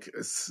let's like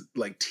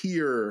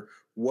tier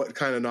what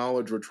kind of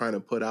knowledge we're trying to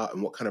put out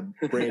and what kind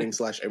of branding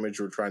 / image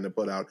we're trying to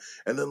put out.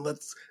 And then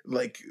let's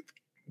like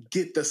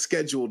get the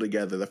schedule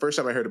together. The first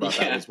time I heard about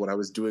that was when I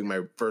was doing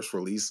my first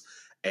release,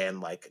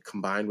 and like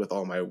combined with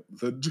all I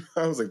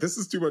was like, this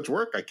is too much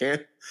work. I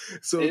can't.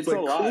 So it's like,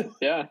 a lot. Cool.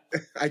 Yeah.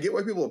 I get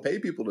why people pay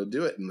people to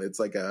do it. And it's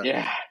like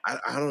I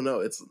don't know.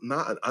 It's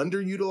not an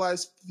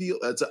underutilized field.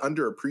 It's an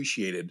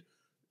underappreciated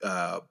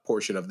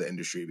portion of the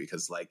industry,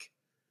 because like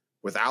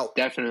without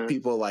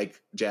people like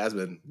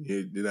Jasmine,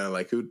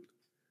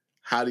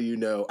 how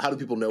do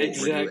people know what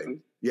we're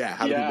doing? Yeah.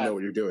 How do people know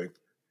what you're doing?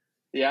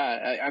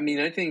 Yeah. I mean,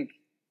 I think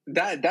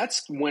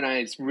that's when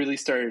I really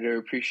started to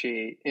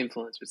appreciate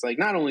influencers, like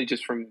not only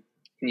just from,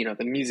 the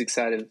music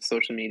side of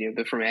social media,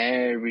 but from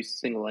every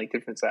single like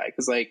different side.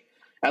 Cause like,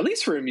 at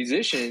least for a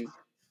musician,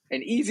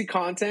 an easy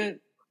content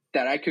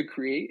that I could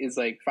create is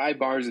like 5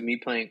 bars of me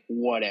playing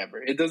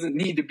whatever. It doesn't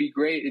need to be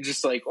great. It's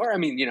just like, or I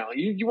mean,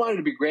 you want it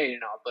to be great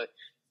and all, but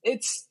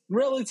it's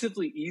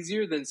relatively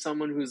easier than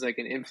someone who's like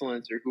an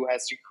influencer who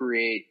has to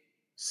create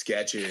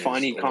sketches,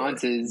 funny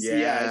content,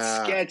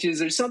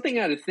 sketches or something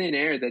out of thin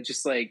air that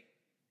just like,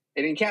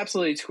 it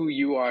encapsulates who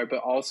you are, but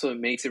also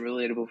makes it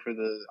relatable for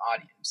the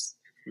audience.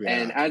 Yeah.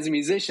 And as a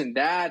musician,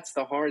 that's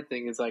the hard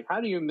thing, is like,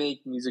 how do you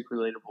make music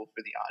relatable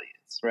for the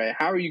audience, right?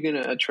 How are you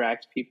going to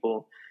attract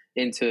people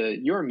into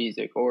your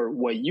music or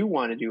what you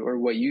want to do or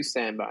what you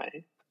stand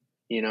by,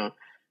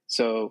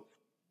 So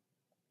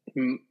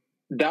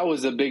that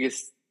was the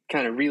biggest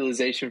kind of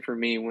realization for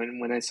me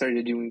when I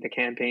started doing the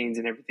campaigns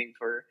and everything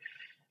for,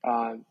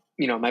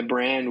 my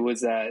brand, was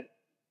that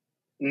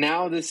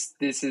now this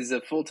is a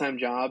full-time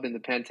job, and the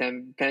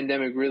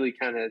pandemic really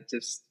kind of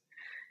just,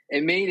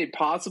 it made it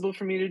possible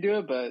for me to do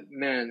it. But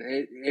man,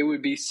 it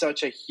would be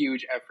such a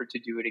huge effort to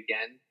do it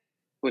again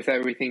with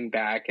everything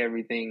back,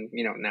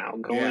 now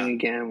going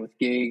again with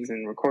gigs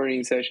and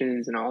recording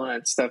sessions and all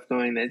that stuff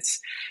going. It's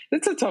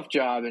a tough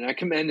job, and I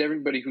commend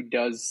everybody who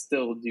does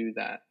still do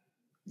that.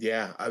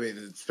 Yeah, I mean,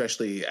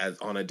 especially as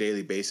on a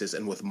daily basis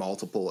and with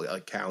multiple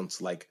accounts,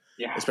 like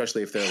Yeah.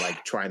 especially if they're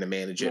like trying to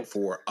manage it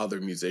for other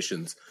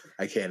musicians,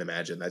 I can't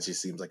imagine. That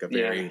just seems like a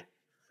very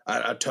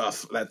a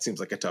tough. That seems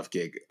like a tough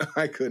gig.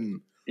 I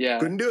couldn't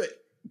do it.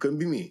 Couldn't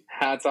be me.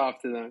 Hats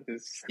off to them.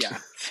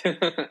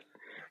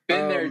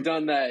 Been there,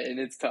 done that, and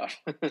it's tough.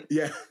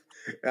 Yeah.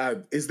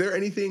 Is there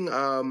anything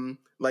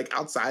like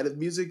outside of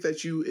music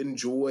that you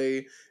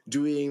enjoy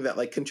doing that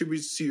like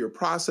contributes to your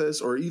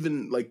process, or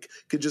even like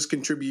just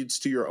contributes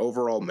to your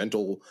overall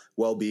mental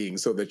well-being,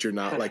 so that you're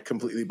not like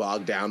completely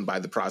bogged down by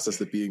the process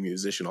of being a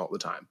musician all the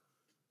time?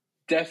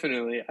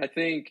 Definitely. I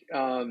think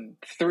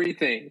three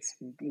things.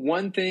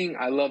 One thing,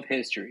 I love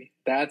history.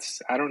 I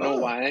don't know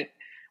why.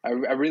 I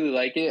really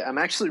like it. I'm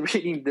actually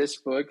reading this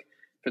book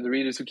for the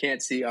readers who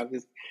can't see.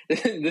 Obviously,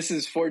 this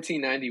is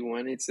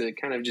 1491. It's a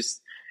kind of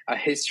just a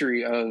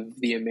history of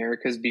the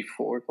Americas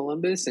before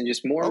Columbus, and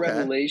just more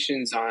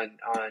revelations on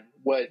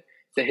what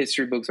the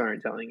history books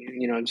aren't telling you.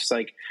 You know, just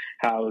like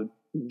how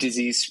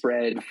disease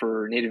spread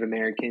for Native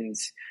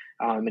Americans,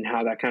 and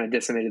how that kind of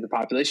decimated the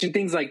population,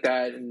 things like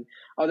that, and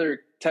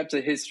other types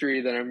of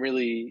history that I'm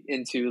really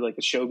into, like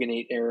the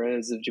shogunate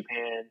eras of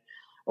Japan,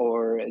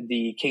 or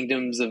the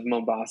kingdoms of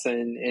Mombasa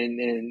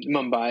and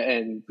Mumbai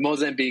and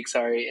Mozambique,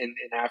 in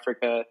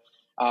Africa,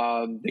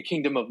 the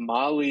kingdom of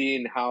Mali,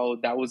 and how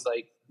that was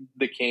like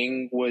the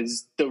king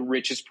was the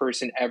richest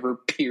person ever,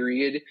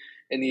 period,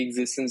 in the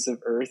existence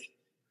of Earth,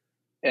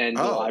 and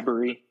the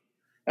library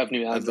of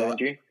New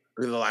Alexandria.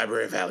 The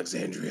Library of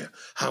Alexandria.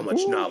 How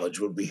much knowledge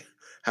would we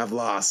have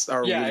lost,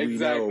 or would we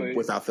know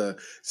without the?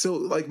 So,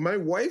 like, my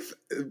wife,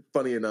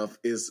 funny enough,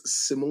 is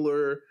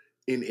similar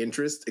in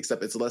interest,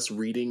 except it's less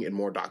reading and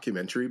more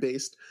documentary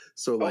based.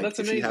 So, like,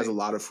 if she has a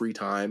lot of free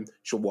time,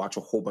 she'll watch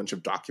a whole bunch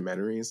of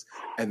documentaries,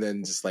 and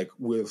then just like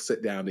we'll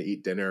sit down to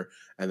eat dinner,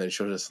 and then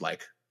she'll just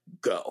like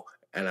go,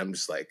 and I'm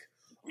just like,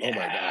 oh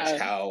my gosh,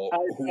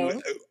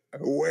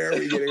 where are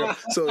we getting up?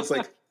 So it's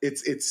like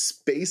it's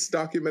space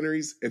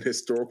documentaries and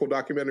historical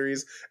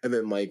documentaries, and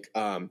then like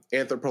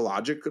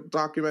anthropologic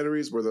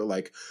documentaries where they're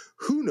like,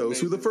 who knows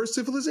who the first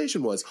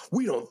civilization was?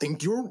 We don't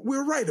think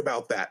we're right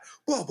about that.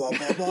 Blah blah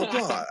blah blah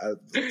blah.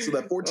 So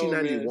that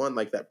 1491,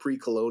 like that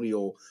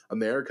pre-colonial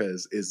America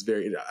is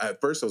very.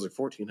 At first I was like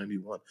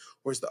 1491.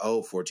 Where's the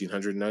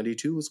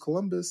 1492 was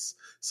Columbus.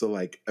 So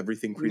like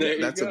everything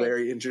that's a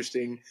very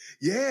interesting.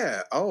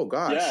 Yeah. Oh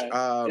gosh.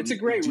 Yeah. It's a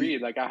great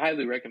read. Like I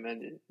highly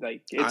recommend it.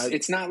 Like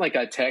it's not like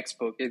a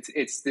textbook.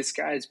 It's this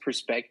guy's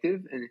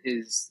perspective and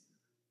his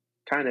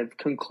kind of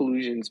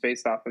conclusions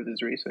based off of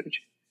his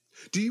research.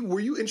 Were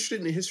you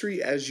interested in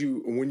history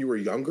when you were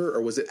younger,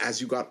 or was it as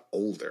you got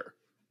older?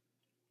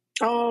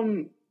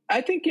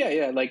 I think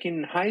yeah. Like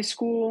in high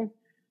school,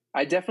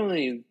 I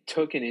definitely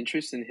took an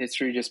interest in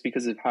history just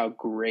because of how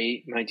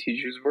great my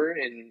teachers were,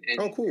 and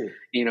cool.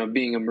 You know,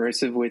 being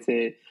immersive with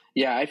it.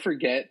 Yeah, I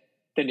forget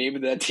the name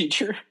of that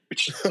teacher,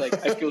 which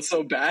like I feel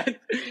so bad,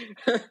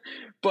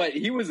 but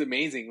he was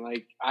amazing.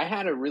 Like I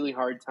had a really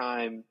hard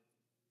time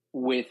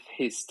with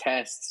his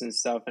tests and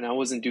stuff, and I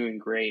wasn't doing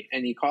great.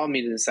 And he called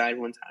me to the side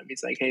one time.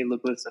 He's like, "Hey,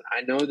 look, listen,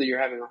 I know that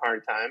you're having a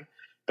hard time,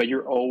 but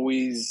you're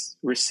always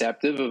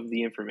receptive of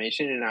the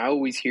information, and I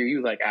always hear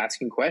you like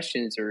asking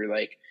questions or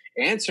like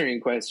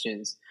answering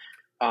questions.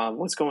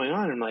 What's going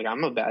on?" I'm like,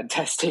 "I'm a bad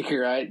test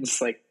taker. I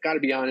just like got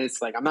to be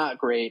honest. Like I'm not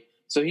great."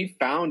 So he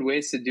found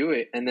ways to do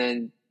it, and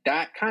then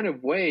that kind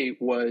of way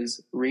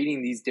was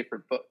reading these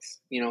different books,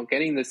 you know,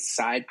 getting the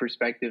side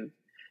perspective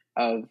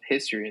of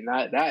history. And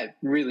that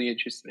really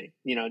interests me,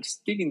 you know,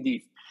 just digging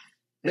deep.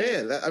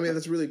 Man,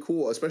 that's really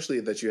cool, especially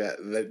that you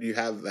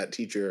have that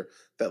teacher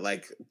that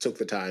like took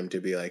the time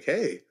to be like,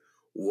 hey,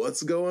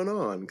 what's going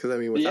on? Because I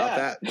mean,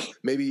 without that,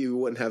 maybe you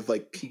wouldn't have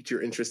like piqued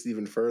your interest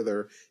even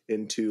further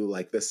into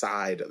like the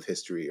side of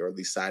history or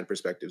these side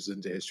perspectives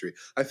into history.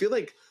 I feel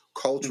like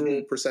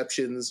cultural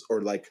perceptions,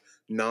 or like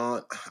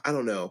not, I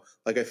don't know,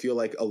 like I feel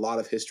like a lot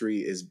of history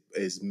is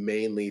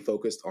mainly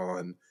focused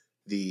on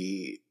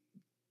the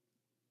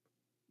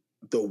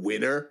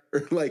winner,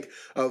 like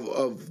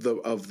of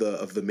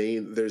the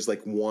main. There's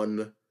like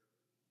one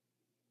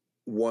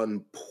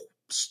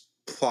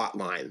plot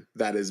line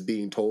that is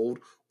being told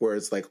where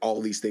it's like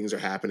all these things are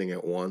happening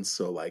at once.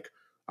 So like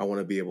I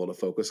want to be able to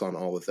focus on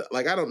all of that.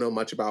 Like I don't know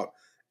much about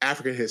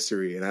African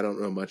history, and I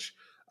don't know much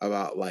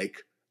about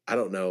like, I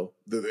don't know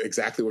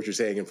exactly what you're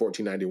saying in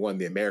 1491,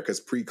 the Americas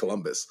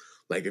pre-Columbus.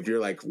 Like if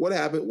you're like, what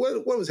happened?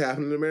 What was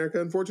happening in America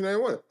in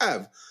 1491? I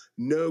have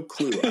no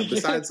clue.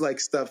 Besides like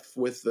stuff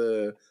with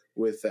the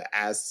is the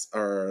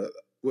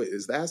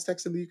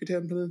Aztecs in the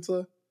Yucatan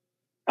Peninsula?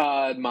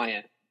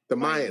 Mayan. The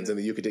Mayans in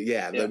the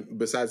Yucatan,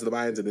 besides the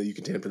Mayans in the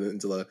Yucatan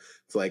Peninsula,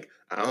 it's like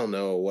I don't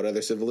know what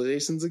other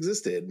civilizations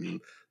existed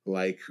and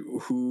like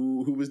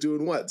who was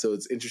doing what. So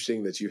it's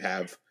interesting that you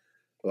have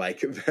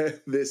like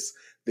this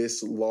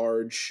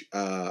large.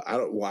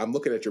 I'm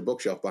looking at your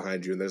bookshelf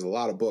behind you, and there's a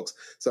lot of books.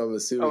 So I'm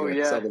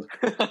assuming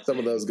some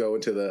of those go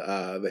into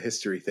the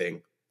history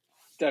thing.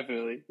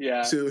 Definitely,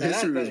 yeah. So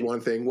history is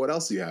one thing. What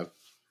else do you have?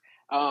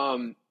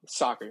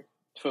 Soccer,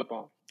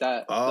 football.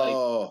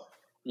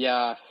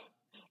 Yeah.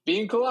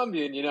 being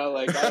Colombian, you know,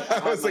 like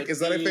I was like, is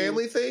that a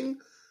family thing?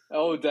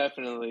 Oh,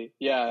 definitely.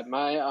 Yeah.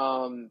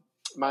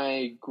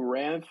 My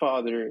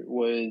grandfather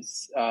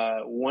was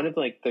one of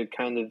like the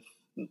kind of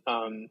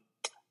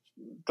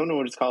don't know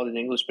what it's called in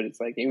English, but it's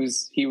like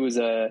he was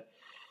a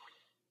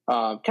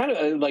kind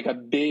of like a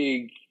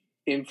big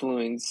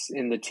influence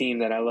in the team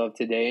that I love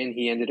today, and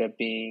he ended up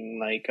being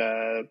like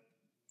a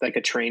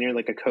trainer,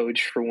 like a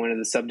coach for one of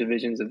the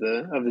subdivisions of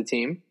the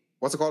team.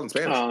 What's it called in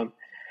Spanish?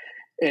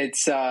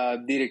 It's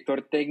director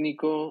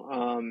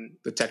técnico.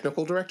 The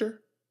technical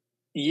director?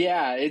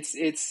 Yeah,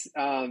 it's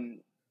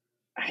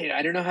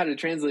I don't know how to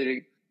translate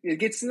it.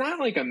 It's not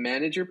like a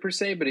manager per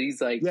se, but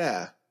he's like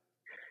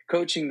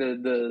coaching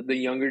the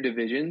younger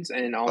divisions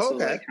and also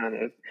like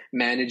kind of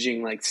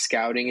managing like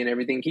scouting and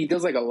everything. He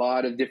does like a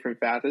lot of different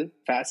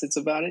facets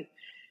about it.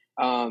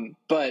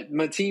 But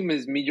my team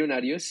is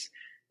Millonarios,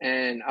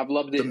 and I've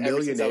loved it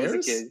ever since I was a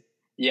kid.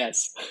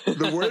 Yes.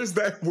 Where's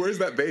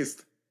that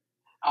based?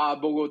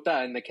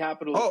 Bogota, in the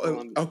capital of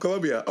Colombia. Oh,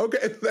 Colombia.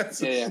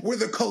 Okay, we're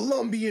the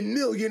Colombian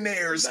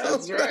millionaires.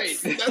 That's right.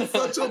 That's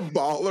such a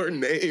baller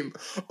name.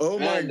 Oh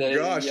my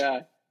gosh.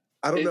 Yeah.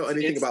 I don't know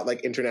anything about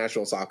like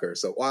international soccer,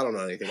 so I don't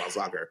know anything about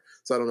soccer,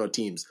 so I don't know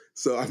teams.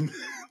 So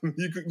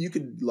you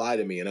could lie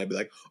to me, and I'd be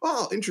like,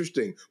 "Oh,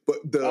 interesting." But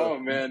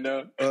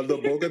the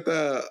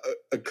Bogota,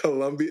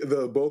 Colombia,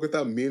 the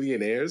Bogota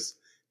Millionaires,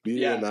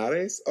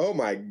 Oh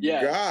my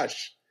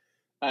gosh,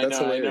 that's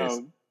hilarious. I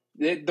know.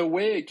 The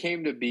way it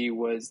came to be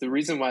was the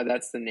reason why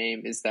that's the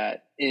name is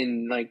that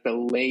in like the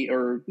late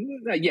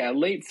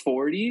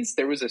 40s,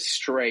 there was a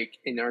strike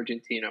in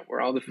Argentina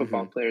where all the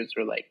football players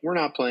were like, we're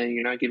not playing.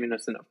 You're not giving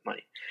us enough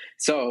money.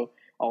 So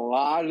a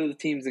lot of the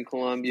teams in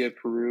Colombia,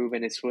 Peru,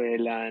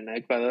 Venezuela, and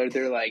Ecuador,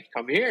 they're like,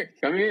 come here.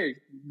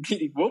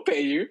 We'll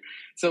pay you.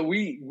 So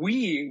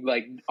we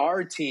like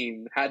our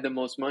team had the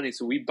most money.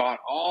 So we bought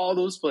all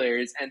those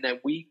players, and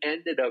then we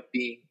ended up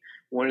being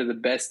one of the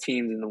best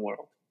teams in the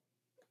world.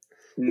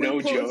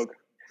 No joke.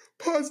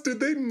 Pause.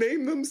 Did they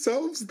name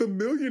themselves the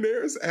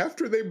Millionaires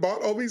after they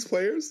bought all these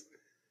players?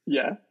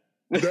 Yeah.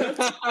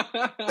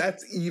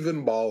 That's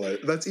even baller.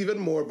 That's even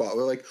more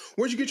baller. Like,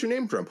 where'd you get your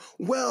name from?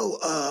 Well,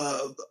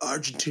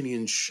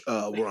 Argentinians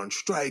were on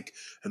strike,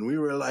 and we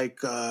were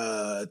like,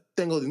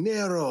 tengo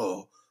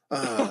dinero.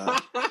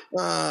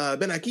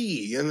 Ven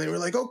aquí. And they were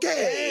like,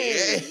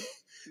 okay. Hey.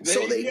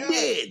 So they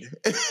did.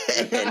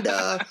 And,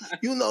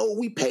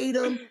 we paid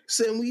them.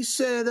 And we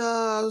said,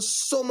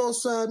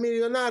 somos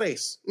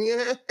millonarios.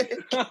 Yeah.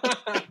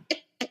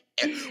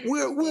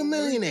 We're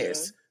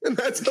millionaires. And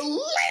that's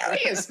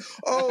hilarious.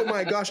 Oh,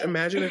 my gosh.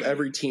 Imagine if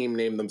every team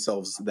named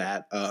themselves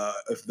that.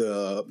 If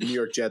the New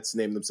York Jets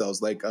named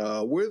themselves like,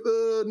 we're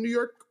the New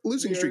York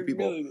losing streak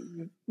people.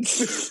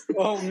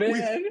 Oh,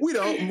 man. We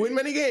don't win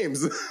many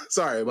games.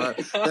 Sorry.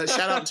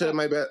 Shout out to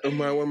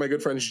one of my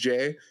good friends,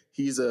 Jay.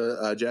 He's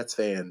a Jets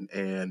fan,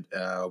 and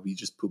we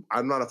just poop.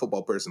 I'm not a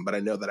football person, but I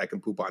know that I can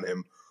poop on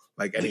him.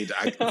 Like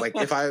like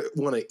if I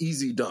want an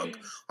easy dunk,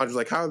 I'm just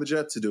like, how are the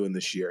Jets doing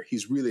this year?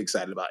 He's really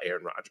excited about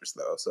Aaron Rodgers,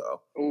 though. So,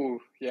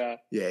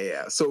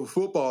 yeah. So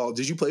football.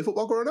 Did you play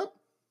football growing up?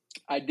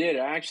 I did.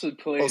 I actually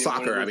played. Oh,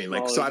 soccer.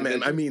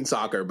 I mean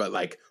soccer, but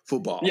like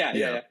football.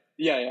 Yeah.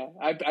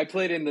 I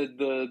played in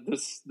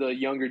the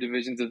younger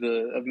divisions of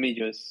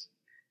Millos.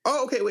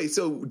 Oh, okay. Wait.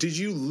 So, did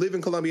you live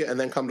in Colombia and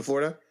then come to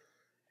Florida?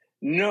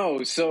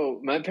 No. So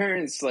my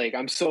parents, like,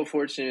 I'm so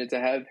fortunate to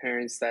have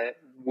parents that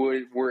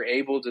were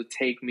able to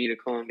take me to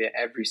Colombia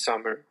every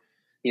summer,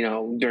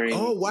 during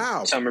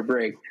summer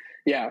break.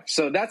 Yeah.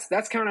 So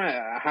that's kind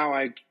of how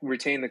I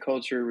retain the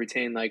culture,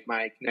 retain like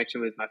my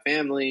connection with my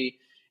family.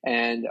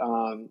 And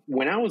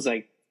when I was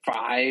like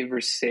 5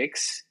 or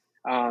 6,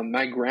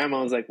 my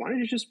grandma was like, why don't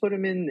you just put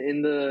them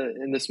in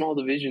the small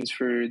divisions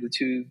for the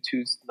two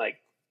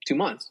 2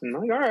 months? And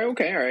I'm like, all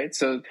right.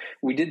 So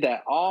we did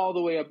that all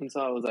the way up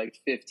until I was like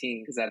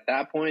 15. Because at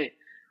that point,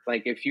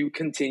 like, if you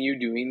continue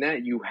doing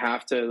that, you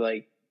have to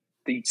like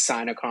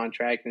sign a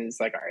contract, and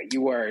it's like, all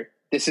right,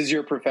 this is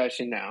your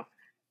profession now.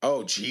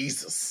 Oh,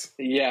 Jesus.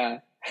 Yeah.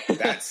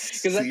 That's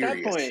because at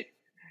that point,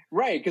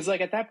 right? Because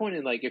like at that point,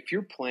 in like if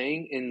you're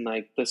playing in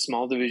like the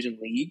small division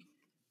league,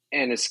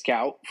 and a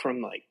scout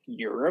from like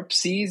Europe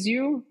sees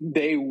you,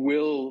 they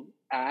will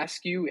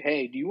ask you,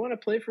 hey, do you want to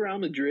play for Real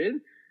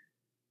Madrid?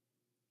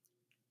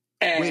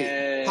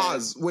 And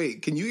pause.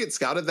 Wait, can you get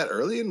scouted that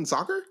early in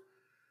soccer?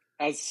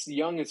 As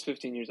young as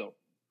 15 years old.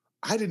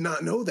 I did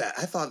not know that.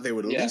 I thought they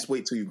would at least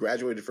wait till you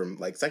graduated from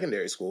like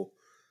secondary school.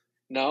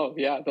 No,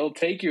 they'll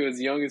take you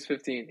as young as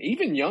 15.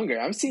 Even younger.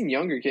 I've seen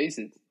younger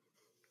cases.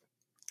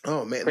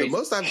 Oh man, crazy. The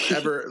most I've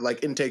ever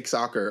like intake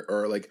soccer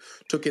or like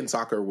took in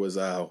soccer was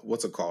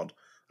what's it called?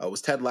 It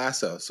was Ted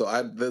Lasso. So I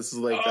love Ted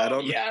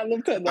Lasso.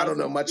 I don't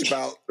know much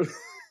about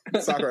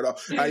soccer at all.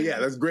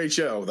 That's a great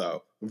show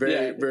though.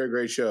 Very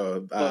great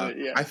show.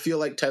 I feel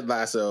like Ted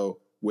Lasso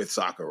with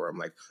soccer, where I'm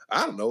like,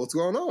 I don't know what's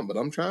going on, but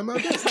I'm trying my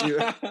best.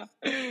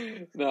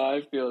 No,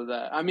 I feel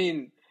that. I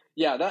mean,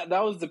 that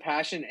was the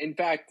passion. In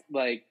fact,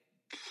 like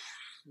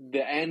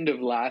the end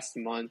of last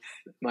month,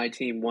 my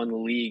team won the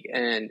league,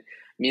 and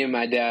me and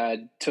my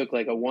dad took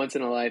like a once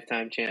in a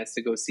lifetime chance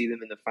to go see them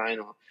in the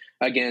final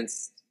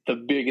against the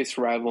biggest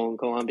rival in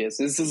Colombia.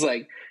 So this is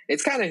like,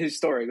 it's kind of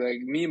historic. Like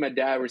me and my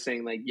dad were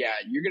saying like, yeah,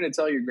 you're going to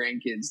tell your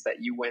grandkids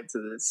that you went to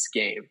this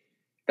game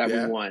that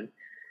we won.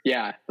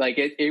 Yeah. Like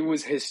it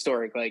was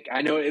historic. Like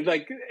I know it,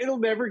 like it'll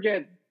never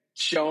get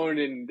shown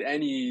in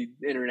any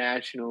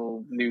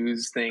international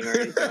news thing or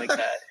anything like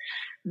that.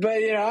 But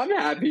I'm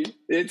happy.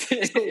 It's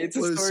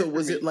so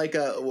was it like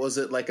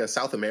a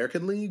South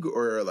American league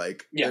or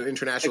like an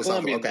international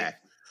South? Okay. League.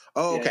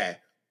 Oh, okay.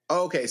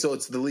 Okay, so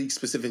it's the league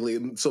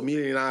specifically. So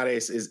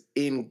Millonarios is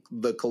in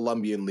the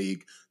Colombian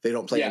league. They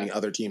don't play any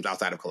other teams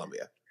outside of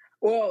Colombia.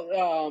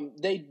 Well,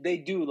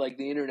 they do like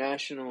the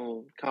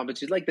international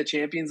competition, like the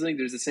Champions League.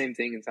 There's the same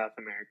thing in South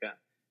America.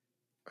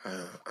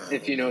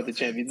 If you know what the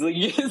Champions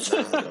League is,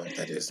 I don't know what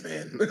that is,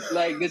 man.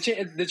 Like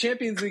the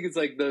Champions League is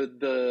like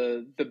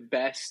the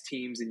best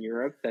teams in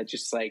Europe that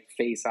just like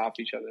face off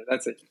each other.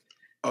 That's it.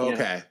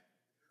 Okay.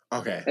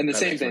 Okay. And the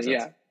same thing,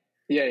 Yeah.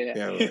 I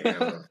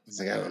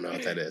don't know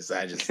what that is.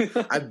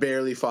 I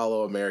barely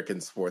follow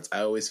American sports.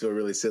 I always feel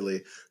really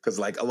silly because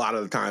like a lot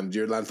of the time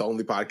you're not the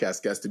only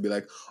podcast guest to be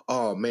like,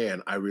 oh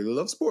man, I really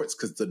love sports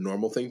because it's a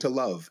normal thing to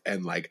love.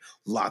 And like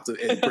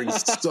it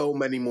brings so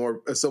many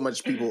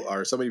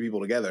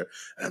people together.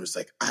 And I'm just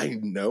like, I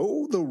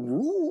know the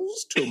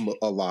rules to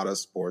a lot of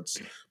sports,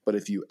 but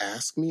if you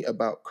ask me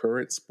about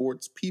current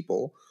sports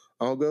people,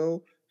 I'll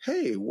go,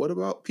 hey, what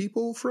about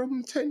people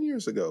from 10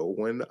 years ago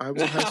when I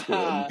was in high school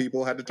and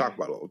people had to talk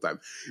about it all the time?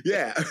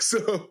 Yeah.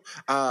 So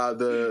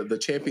the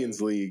Champions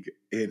League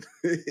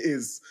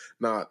is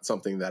not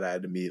something that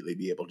I'd immediately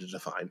be able to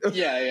define.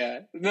 Yeah.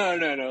 No.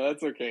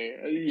 That's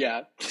okay.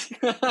 Yeah.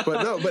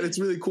 but it's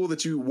really cool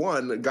that you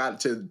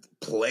got to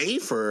play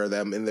for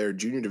them in their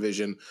junior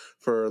division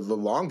for the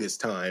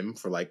longest time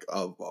for like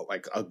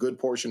a good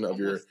portion of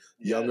your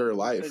younger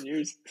life. 10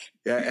 years.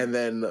 Yeah. And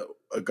then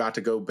got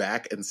to go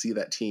back and see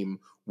that team.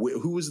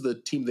 Who was the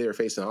team they were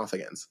facing off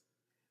against?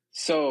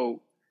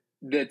 So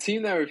the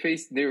team that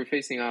they were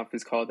facing off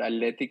is called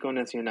Atlético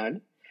Nacional,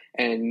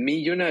 and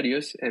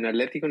Millonarios and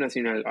Atlético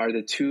Nacional are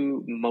the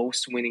two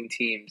most winning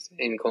teams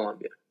in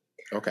Colombia.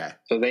 Okay.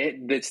 So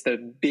it's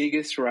the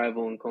biggest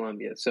rival in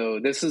Colombia. So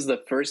this is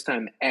the first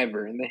time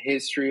ever in the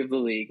history of the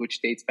league,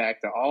 which dates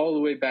back to all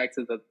the way back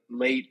to the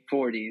late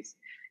 40s.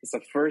 It's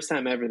the first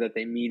time ever that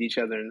they meet each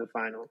other in the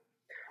final.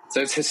 So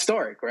it's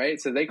historic,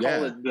 right? So they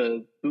call it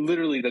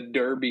literally the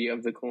derby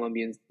of the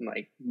Colombian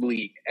like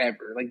league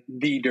ever, like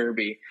the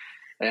derby.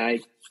 And I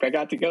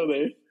got to go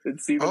there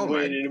and see them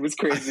win, and it was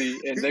crazy.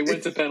 And they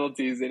went to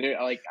penalties, and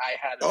I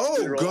had.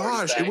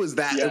 It was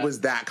that. Yeah. It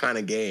was that kind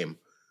of game.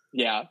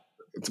 Yeah.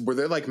 Were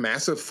there like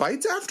massive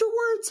fights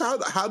afterwards?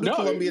 How do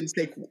Colombians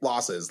take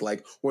losses?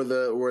 Like were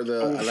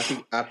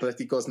the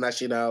Atléticos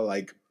Nacional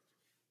like?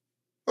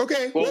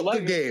 Okay, what's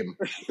the game?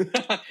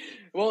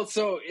 Well,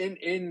 so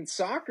in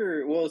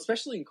soccer,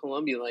 especially in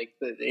Colombia, like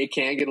it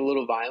can get a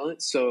little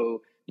violent.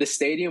 So the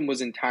stadium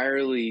was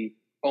entirely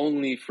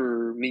only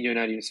for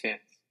Millonarios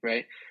fans,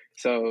 right?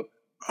 So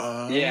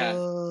yeah,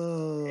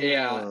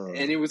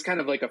 and it was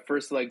kind of like a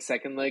first leg,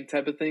 second leg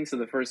type of thing. So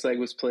the first leg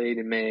was played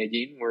in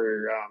Medellin,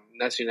 where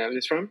Nacional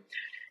is from,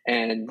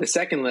 and the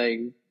second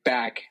leg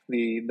back,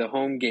 the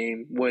home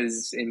game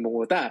was in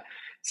Bogotá.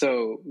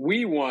 So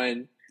we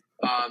won.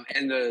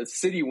 And the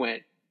city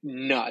went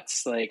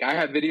nuts. Like I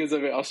have videos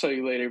of it. I'll show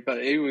you later, but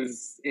it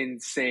was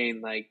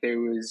insane. Like there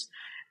was,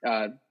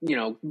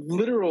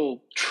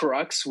 literal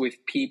trucks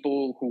with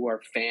people who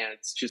are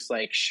fans just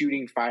like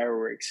shooting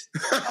fireworks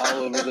all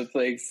over the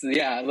place.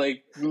 Yeah.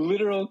 Like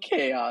literal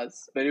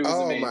chaos, but it was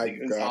amazing.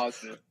 It was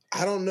awesome.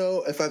 I don't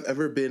know if I've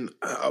ever been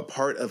a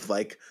part of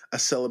like a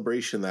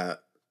celebration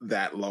that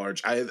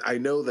large. I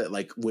know that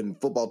like when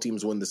football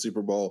teams win the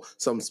Super Bowl,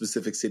 some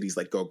specific cities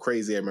like go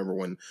crazy. I remember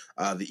when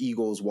the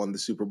Eagles won the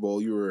Super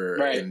Bowl. You were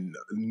in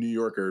New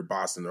York or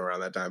Boston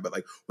around that time, but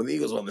like when the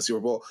Eagles won the Super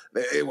Bowl,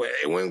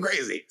 it went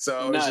crazy.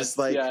 So it was just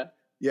like,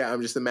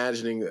 I'm just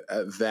imagining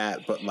that,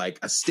 but like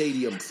a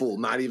stadium full,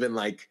 not even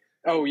like.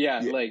 Oh yeah,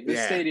 like the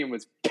stadium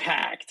was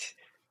packed.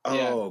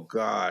 Oh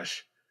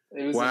gosh,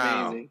 it was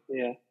amazing.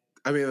 Yeah.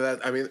 I mean,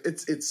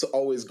 it's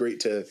always great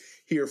to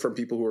hear from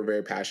people who are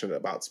very passionate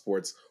about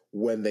sports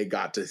when they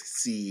got to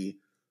see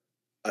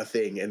a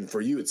thing, and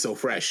for you, it's so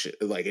fresh,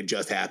 like it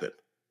just happened.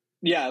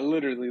 Yeah,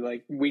 literally,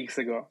 like weeks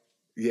ago.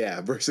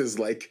 Yeah, versus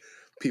like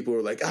people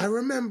are like, I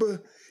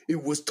remember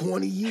it was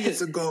 20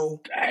 years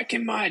ago, back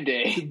in my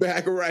day.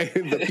 Back right,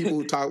 the people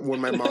who talk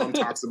when my mom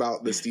talks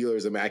about the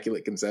Steelers'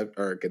 immaculate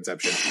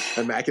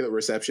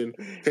reception,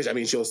 because I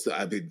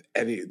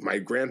mean my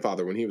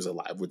grandfather when he was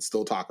alive would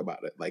still talk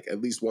about it. Like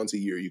at least once a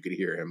year, you could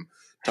hear him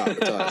tell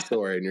a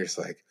story, and you're just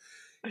like,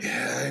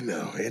 yeah, I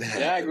know it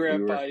happened. Yeah,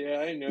 Grandpa.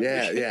 I know.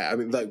 Yeah. I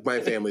mean, like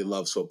my family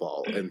loves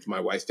football, and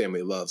my wife's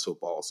family loves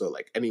football. So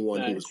like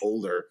anyone who was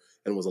older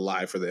and was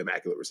alive for the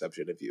immaculate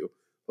reception, if you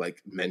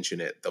like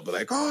mention it, they'll be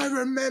like, oh, I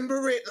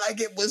remember it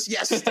like it was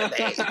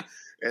yesterday.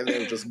 and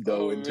then just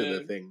go into the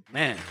man. thing.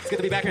 Man, it's good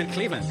to be back here in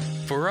Cleveland.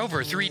 For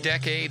over 3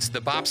 decades,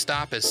 the Bop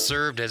Stop has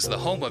served as the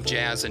home of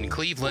jazz in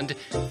Cleveland,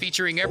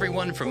 featuring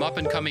everyone from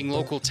up-and-coming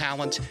local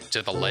talent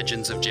to the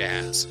legends of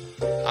jazz.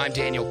 I'm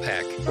Daniel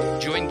Peck.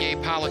 Join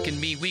Gabe Pollock and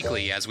me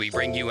weekly as we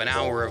bring you an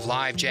hour of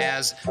live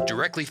jazz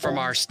directly from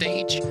our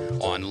stage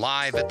on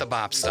Live at the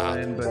Bop Stop.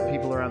 But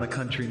people around the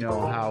country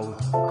know how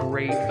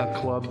great a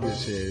club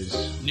this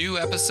is. New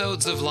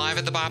episodes of Live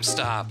at the Bop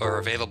Stop are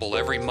available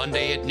every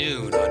Monday at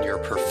noon on your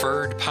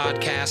preferred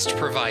podcast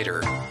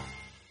provider.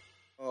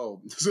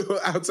 Oh, so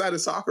outside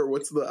of soccer,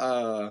 what's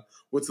the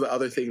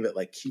other thing that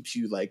like keeps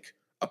you like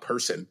a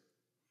person?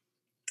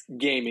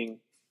 Gaming.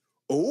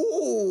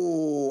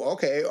 Oh,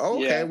 okay.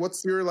 Yeah.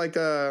 What's your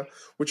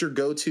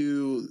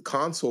go-to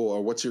console,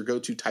 or what's your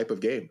go-to type of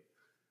game?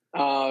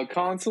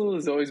 Console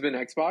has always been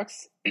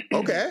Xbox.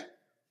 Okay.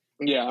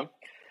 Yeah.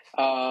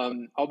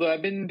 Although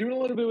I've been doing a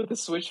little bit with the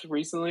Switch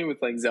recently with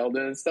like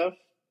Zelda and stuff.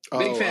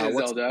 Big fan of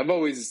Zelda. I've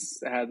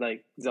always had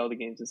like Zelda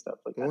games and stuff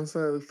like that. What's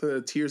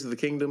the Tears of the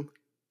Kingdom?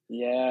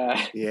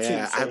 Yeah.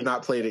 Yeah, I have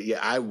not played it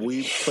yet.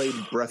 We played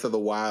Breath of the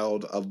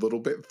Wild a little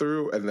bit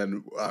through, and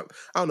then I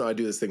don't know. I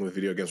do this thing with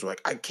video games where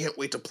like I can't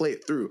wait to play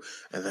it through,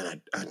 and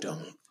then I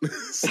don't.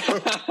 So,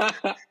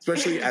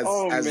 especially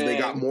as they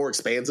got more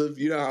expansive.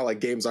 You know how like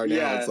games are now.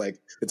 Yeah. It's like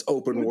it's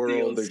open with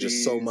world. There's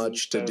just so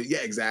much to do. Yeah,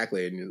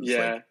 exactly. And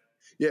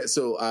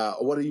So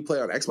what do you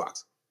play on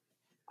Xbox?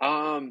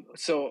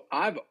 So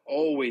I've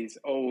always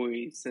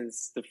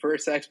since the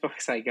first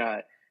Xbox I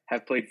got,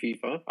 have played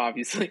FIFA,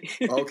 obviously.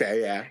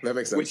 Okay, yeah, that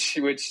makes sense.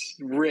 Which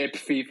rip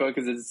FIFA,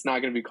 because it's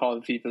not going to be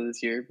called FIFA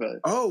this year. But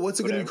what's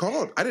it going to be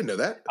called? I didn't know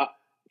that.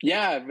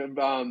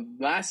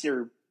 Last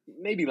year,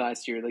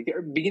 like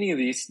the beginning of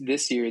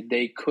this year,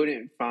 they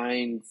couldn't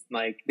find,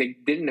 like, they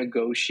didn't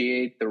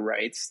negotiate the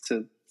rights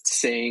to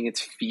saying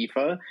it's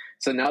FIFA.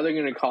 So now they're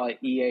going to call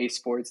it EA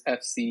Sports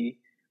FC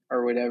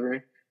or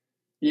whatever.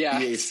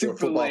 Yeah, EA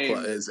Sports Football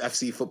Club is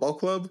FC Football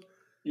Club.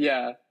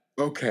 Yeah.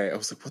 Okay, I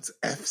was like, "What's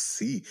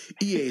FC?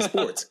 EA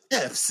Sports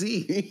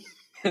FC."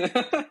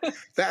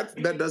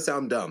 That does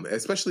sound dumb,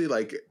 especially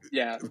like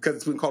because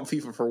it's been called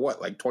FIFA for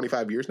what, like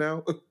 25 years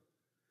now,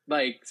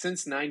 like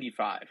since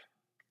 '95.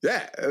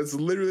 Yeah, it's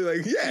literally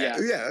like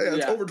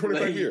it's over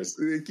 25 years.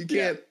 You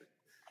can't.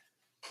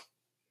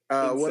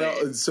 What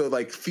else? So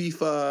like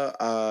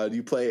FIFA, do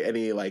you play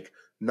any like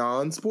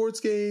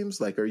non-sports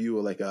games? Like, are you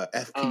like a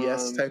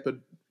FPS type of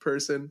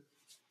person?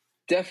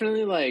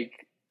 Definitely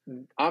like.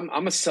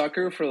 I'm a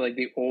sucker for like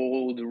the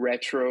old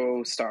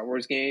retro Star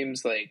Wars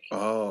games, like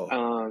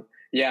like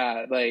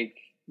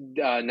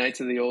Knights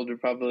of the Old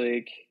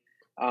Republic,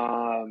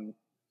 Jedi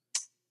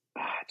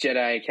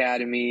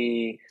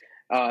Academy,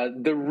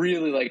 the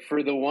really, like,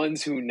 for the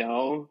ones who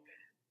know,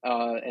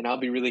 and I'll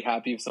be really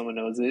happy if someone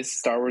knows this,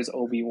 Star Wars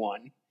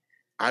Obi-Wan.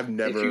 I've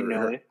never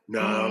heard.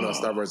 No, I don't know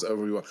Star Wars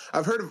Obi-Wan.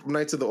 I've heard of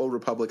Knights of the Old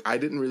Republic. I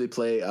didn't really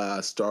play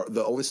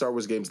the only Star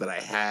Wars game that I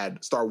had.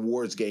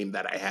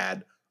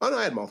 Oh no,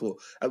 I had multiple.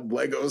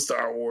 Lego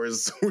Star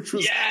Wars, which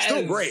was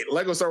still great.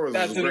 Lego Star Wars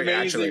was great,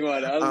 actually. That's an amazing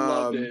one. I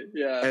loved it.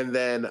 Yeah. And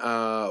then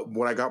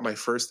when I got my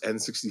first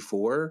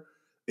N64,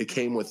 it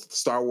came with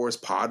Star Wars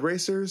Pod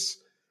Racers,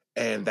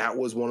 and that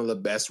was one of the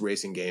best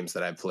racing games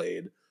that I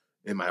played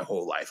in my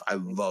whole life. I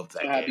loved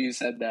that game. Have you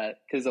said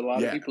that? Because a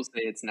lot of people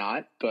say it's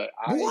not, but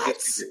I disagree.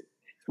 It's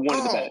one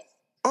of the best.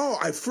 Oh,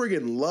 I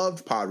friggin'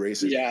 loved Pod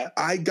Racers. Yeah.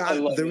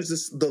 There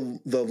was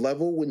the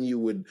level when you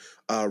would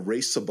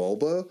race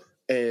Sebulba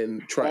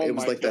and try. It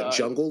was like that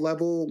jungle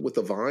level with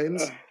the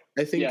vines.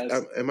 I think.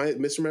 Yes. Am I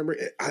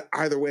misremembering?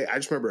 Either way, I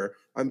just remember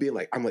I'm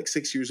like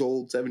 6 years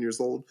old, 7 years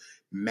old,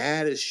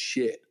 mad as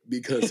shit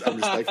because I'm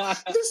just like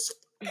this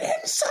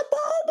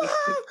Sebulba,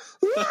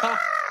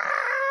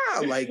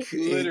 like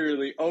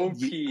literally OP,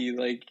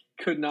 like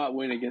could not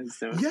win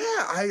against him. Yeah,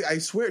 I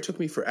swear it took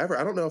me forever.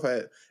 I don't know if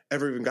I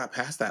ever even got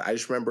past that. I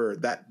just remember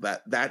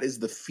that is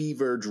the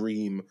fever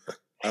dream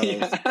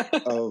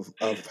of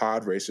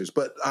pod racers.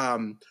 But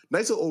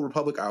Knights of the Old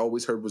Republic I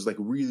always heard was like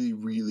really,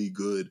 really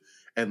good.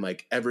 And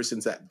like ever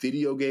since that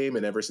video game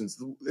and ever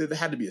since it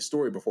had to be a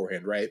story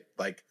beforehand, right?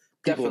 Like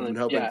people have been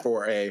hoping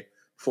for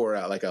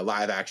like a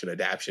live action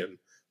adaptation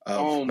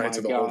of Knights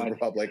of the Old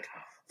Republic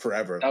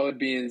forever. That would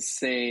be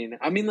insane.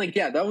 I mean, like,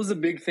 that was a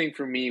big thing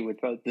for me with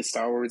the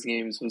Star Wars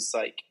games was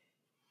like,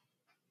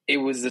 it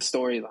was the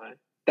storyline.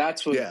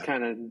 That's what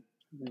kind of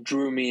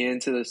drew me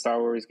into the Star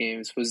Wars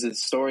games was the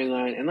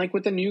storyline. And like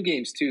with the new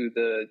games too,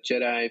 the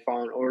Jedi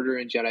Fallen Order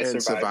and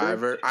Jedi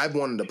Survivor. I've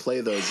wanted to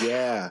play those.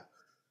 Yeah.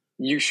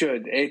 You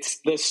should. It's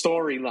the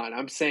storyline.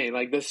 I'm saying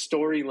like the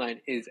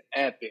storyline is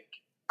epic.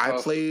 I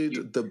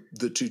played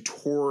the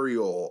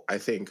tutorial, I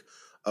think,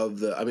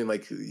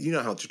 like, you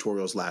know how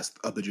tutorials last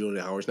a bajillion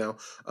hours now.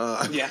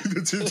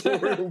 The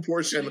tutorial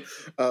portion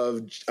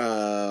of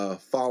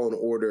Fallen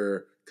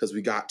Order, because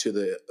we got to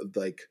the,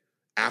 like,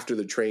 after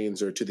the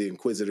trains or to the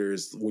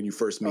Inquisitors when you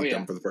first meet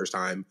them for the first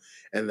time.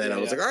 And then I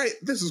was like, all right,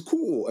 this is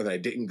cool. And I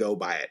didn't go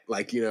buy it.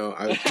 Like, you know,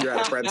 you're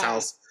at a friend's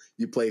house,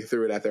 you play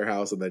through it at their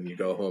house, and then you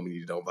go home and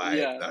you don't buy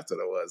it. That's what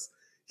it was.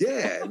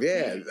 Yeah.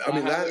 I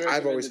mean, that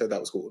I've always said that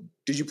was cool.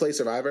 Did you play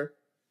Survivor?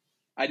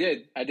 I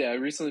did. I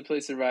recently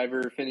played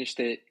Survivor, finished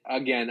it.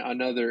 Again,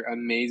 another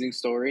amazing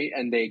story.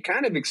 And they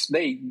kind of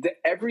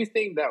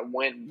everything that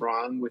went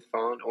wrong with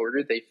Fallen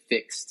Order, they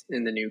fixed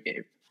in the new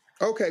game.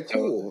 Okay,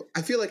 cool.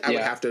 I feel like I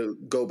would have to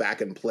go back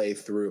and play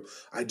through.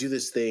 I do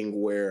this thing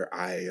where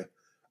I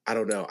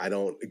don't know. I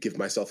don't give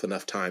myself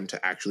enough time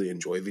to actually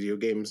enjoy video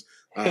games.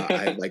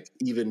 I like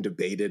even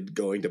debated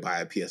going to buy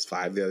a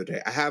PS5 the other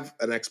day. I have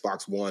an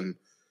Xbox One,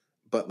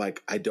 but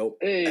like I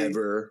don't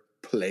ever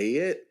play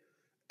it.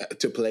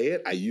 To play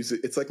it, I use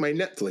it. It's like my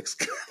Netflix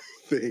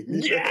thing.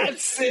 Yeah,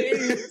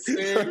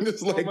 same. I'm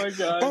just like, oh my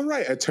God. All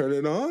right, I turn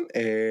it on,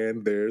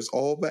 and there's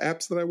all the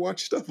apps that I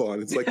watch stuff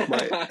on. It's like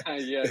my,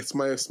 it's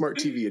my smart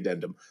TV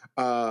addendum.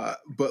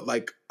 But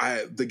like,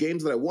 the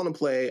games that I want to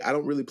play, I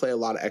don't really play a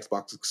lot of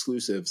Xbox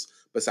exclusives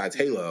besides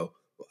Halo.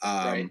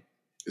 Right.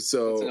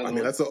 So I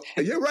mean,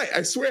 right.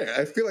 I swear,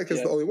 I feel like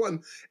it's the only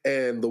one.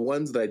 And the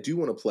ones that I do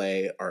want to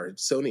play are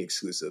Sony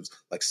exclusives,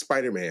 like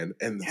Spider-Man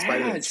and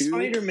Spider-Man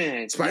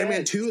 2.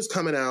 Spider-Man 2 is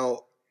coming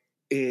out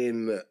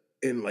in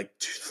like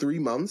 3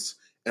 months,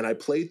 and I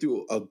played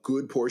through a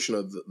good portion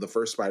of the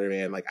first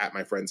Spider-Man. Like at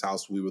my friend's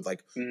house, we would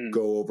like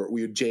go over,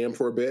 we would jam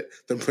for a bit,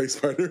 then play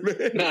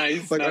Spider-Man,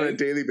 nice, on a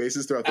daily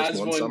basis throughout this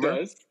one summer.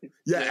 Does.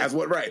 As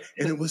one, right?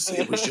 And it was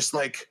just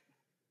like,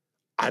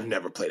 I've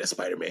never played a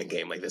Spider-Man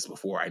game like this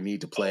before. I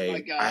need to play. Oh my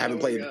God,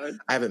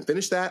 I haven't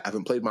finished that. I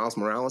haven't played Miles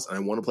Morales, and I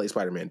want to play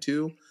Spider-Man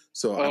 2.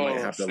 So I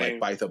might have to like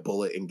bite the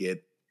bullet and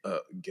get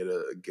a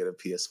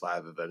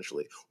PS5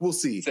 eventually. We'll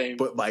see.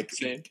 But like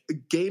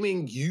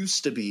gaming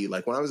used to be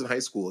like when I was in high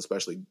school,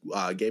 especially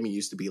gaming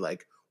used to be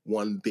like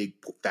one big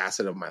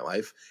facet of my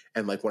life.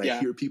 And like when I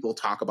hear people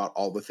talk about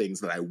all the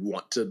things that I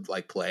want to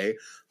like play,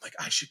 like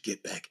I should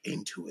get back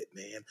into it,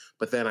 man.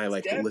 But then I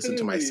like listen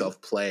to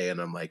myself play,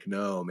 and I'm like,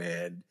 no,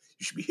 man.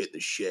 You should be hitting the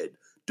shed.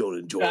 Don't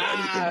enjoy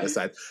anything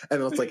besides.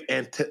 And it's like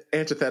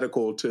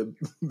antithetical to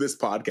this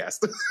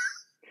podcast.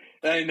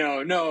 I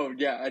know. No,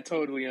 yeah, I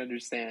totally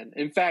understand.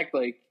 In fact,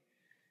 like,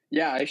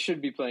 yeah, I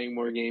should be playing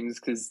more games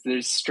because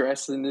there's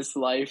stress in this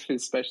life,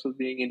 especially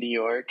being in New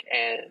York.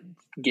 And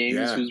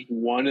games was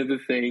one of the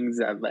things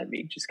that let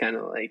me just kind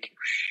of like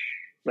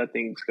let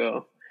things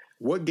go.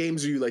 What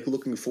games are you like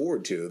looking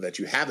forward to that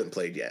you haven't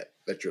played yet,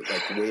 that you're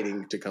like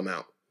waiting to come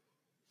out?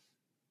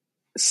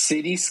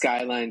 City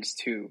Skylines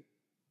 2.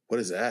 What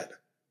is that?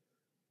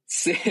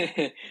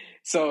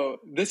 So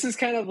this is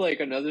kind of like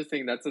another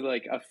thing that's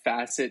like a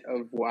facet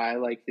of why I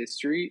like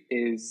history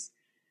is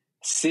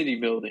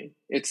city building.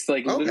 It's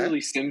like literally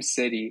Sim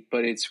City,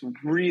 but it's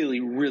really,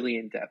 really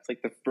in depth.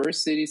 Like the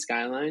first City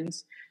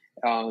Skylines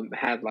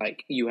had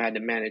like, you had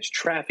to manage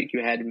traffic,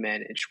 you had to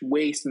manage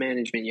waste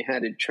management, you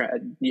had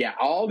to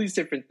all these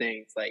different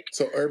things. Like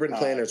so urban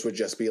planners would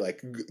just be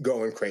like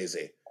going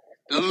crazy.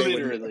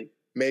 Literally.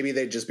 Maybe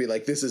they'd just be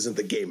like, this isn't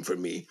the game for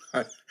me.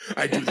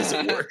 I do this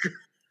at work.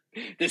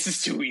 This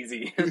is too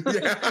easy.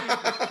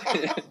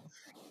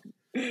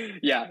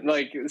 Yeah,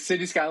 like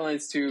City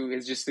Skylines 2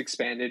 is just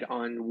expanded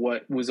on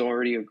what was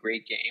already a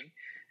great game.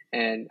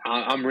 And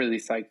I'm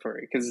really psyched for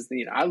it because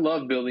I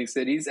love building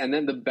cities, and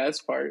then the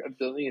best part of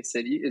building a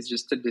city is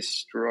just to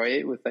destroy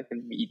it with like a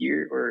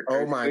meteor or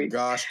oh my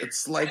gosh,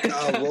 it's like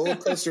a roller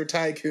coaster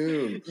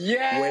tycoon.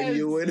 Yeah, when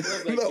you would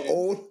the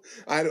old.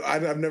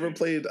 I've never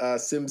played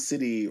Sim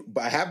City,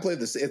 but I have played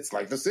this. It's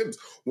like The Sims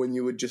when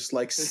you would just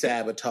like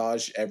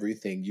sabotage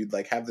everything. You'd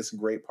like have this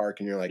great park,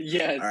 and you're like,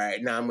 all right,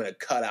 now I'm going to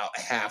cut out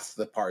half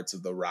the parts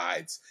of the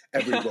rides.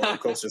 Every roller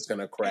coaster is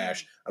going to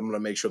crash. I'm going to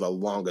make sure the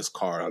longest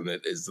car on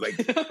it is like.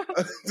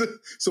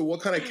 So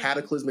what kind of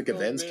cataclysmic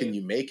events can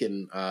you make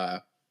in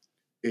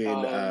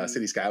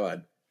City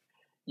Skyline?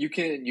 You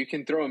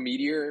can throw a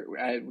meteor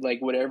at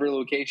like whatever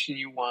location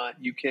you want.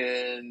 You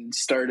can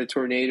start a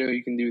tornado.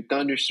 You can do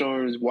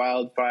thunderstorms,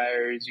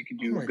 wildfires. You can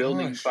do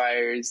building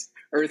fires,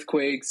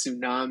 earthquakes,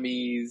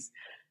 tsunamis.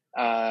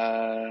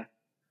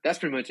 That's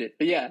pretty much it.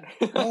 But yeah,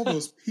 all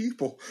those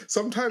people.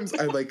 Sometimes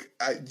have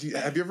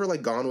you ever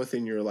like gone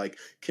within your like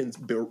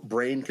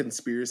brain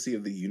conspiracy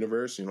of the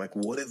universe? And you're like,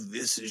 what if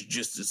this is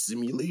just a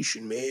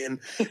simulation, man?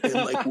 And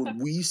like, would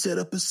we set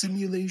up a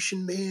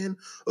simulation, man,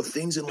 of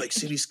things in like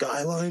City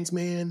Skylines,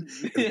 man?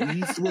 And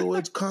we throw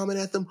a comment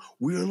at them.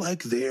 We're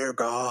like their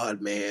god,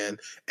 man.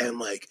 And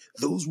like,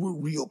 those were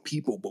real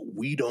people, but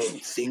we don't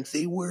think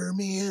they were,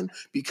 man,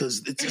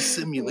 because it's a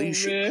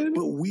simulation.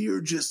 But we're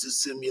just a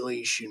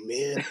simulation,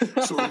 man.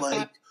 So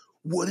like,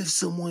 what if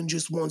someone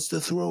just wants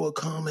to throw a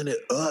comment at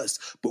us,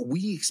 but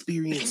we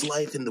experience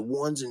life in the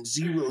ones and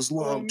zeros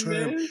long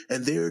term,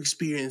 and they're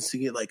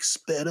experiencing it like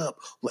sped up,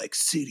 like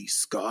City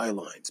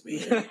Skylines,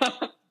 man.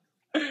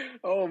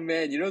 Oh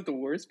man, you know what the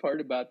worst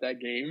part about that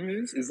game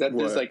is that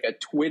there's like a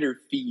Twitter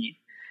feed,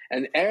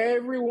 and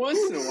every once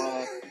in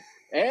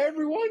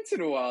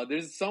a while,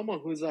 there's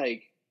someone who's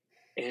like,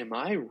 "Am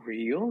I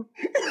real?"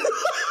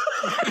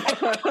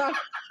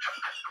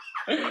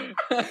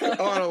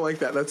 Oh, I don't like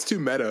that. That's too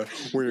meta.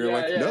 Where you're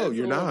like, no,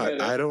 you're not.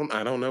 Meta. I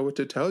don't know what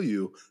to tell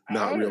you.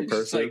 Not real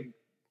person.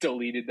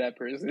 deleted that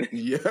person.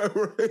 Yeah,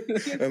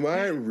 right. Am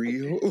I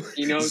real?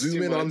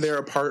 Zoom in on their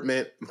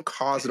apartment,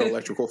 cause an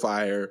electrical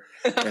fire,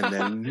 and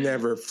then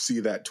never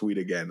see that tweet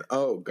again.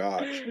 Oh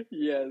gosh.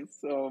 Yes.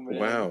 Oh man.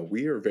 Wow,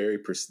 we are very.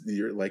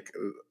 You're like,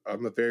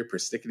 I'm a very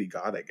persnickety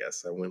god, I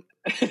guess. I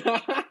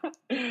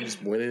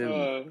just went in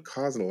and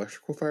caused an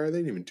electrical fire. They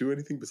didn't even do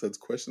anything besides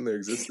question their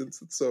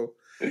existence.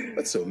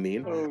 That's so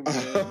mean. Oh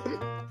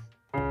man.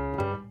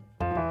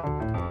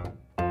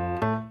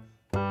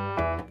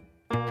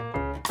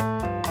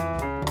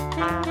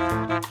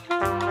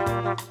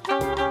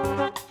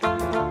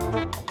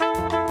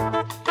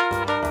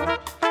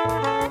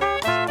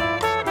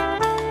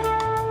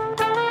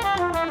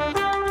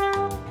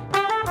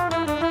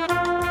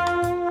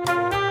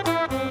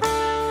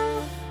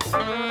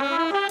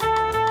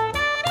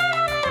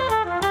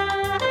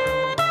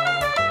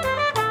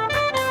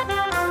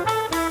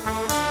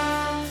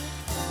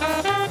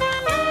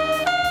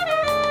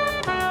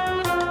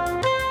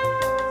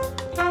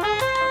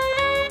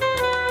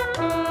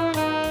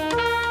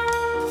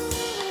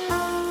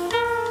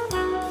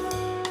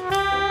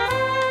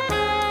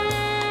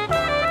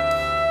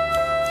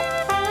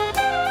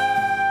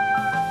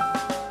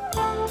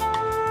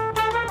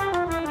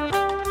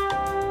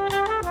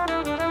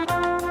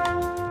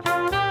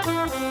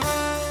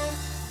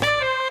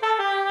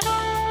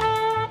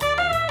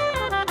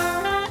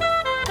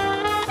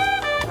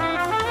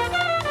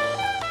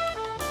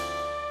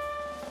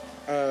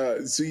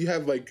 So you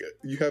have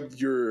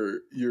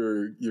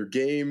your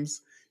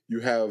games, you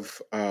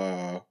have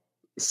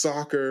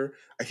soccer.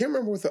 I can't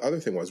remember what the other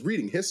thing was.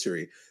 Reading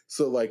history.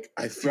 So like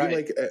I feel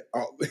like,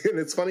 and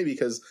it's funny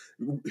because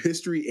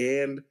history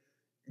and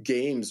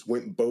games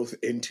went both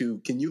into.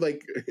 Can you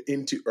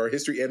or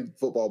history and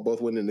football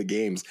both went into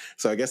games?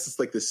 So I guess it's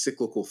like this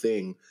cyclical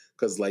thing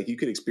because like you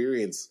could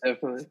experience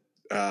Definitely.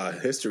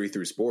 History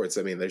through sports.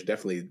 I mean, there's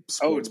definitely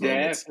sports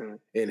moments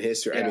in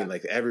history. Yeah. I mean,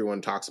 like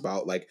everyone talks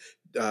about like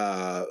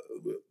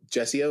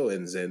Jesse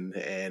Owens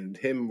and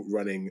him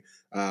running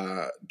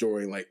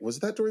during was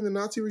the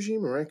Nazi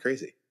regime? Or am I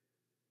crazy?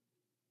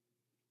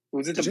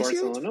 Was it the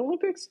Barcelona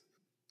Olympics?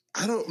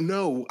 I don't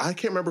know. I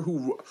can't remember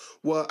who.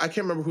 Well, I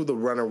can't remember who the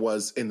runner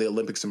was in the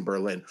Olympics in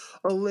Berlin.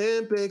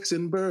 Olympics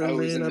in Berlin.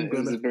 It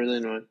was the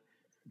Berlin one.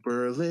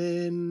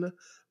 Berlin,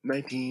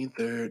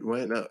 1930.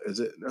 Wait, no, is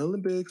it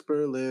Olympics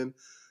Berlin?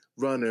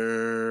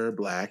 Runner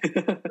black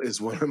is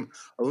one of them.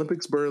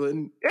 Olympics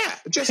Berlin. Yeah,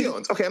 Jesse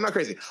Owens. Okay, I'm not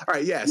crazy. All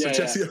right, yeah. So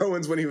Jesse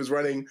Owens when he was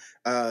running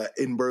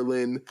in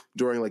Berlin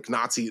during like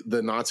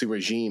the Nazi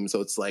regime.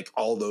 So it's like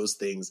all those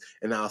things.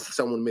 And now if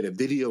someone made a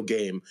video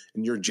game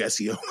and you're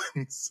Jesse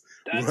Owens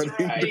running,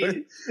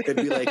 right. It'd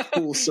be like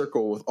full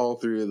circle with all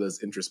three of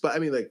those interests. But I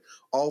mean, like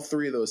all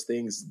three of those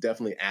things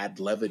definitely add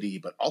levity,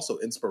 but also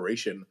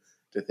inspiration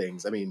to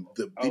things. I mean,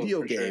 the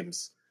video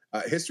games. Sure.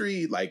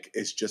 History, like,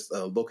 is just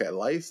a look at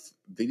life.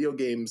 Video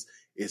games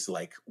is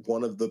like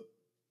one of the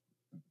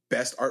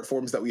best art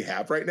forms that we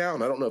have right now,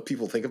 and I don't know if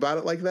people think about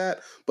it like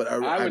that. But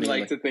I would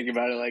like to think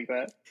about it like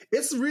that.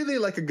 It's really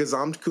like a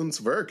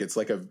Gesamtkunstwerk. It's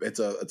like it's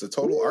a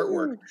total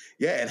artwork.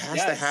 Yeah, it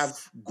has to have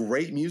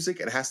great music.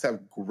 It has to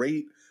have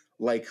great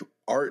like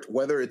art,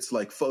 whether it's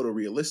like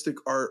photorealistic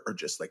art or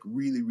just like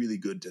really really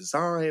good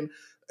design.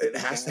 It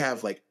has to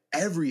have like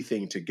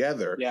everything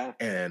together. Yeah.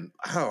 And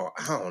I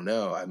don't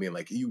know. I mean,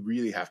 like you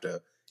really have to,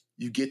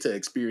 you get to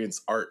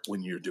experience art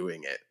when you're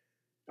doing it.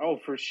 Oh,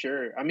 for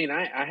sure. I mean,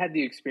 I had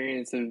the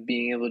experience of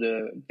being able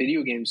to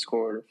video game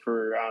score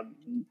for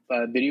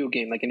a video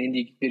game, like an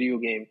indie video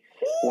game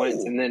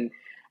once. And then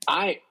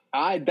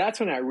that's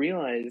when I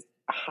realized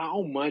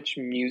how much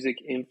music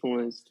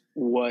influenced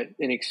what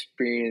an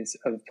experience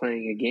of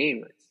playing a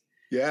game is.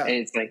 Yeah. And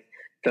it's like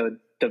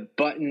the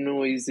button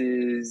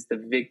noises, the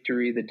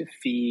victory, the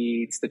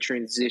defeats, the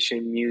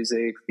transition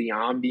music, the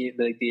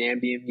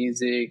ambient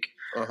music,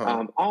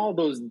 all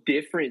those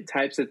different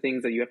types of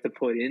things that you have to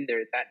put in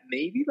there that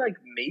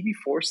maybe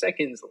 4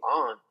 seconds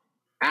long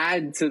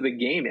add to the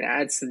game. It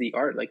adds to the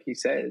art, like you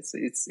said.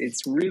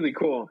 It's really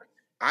cool.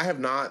 I have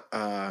not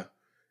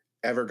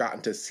ever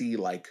gotten to see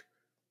like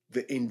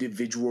the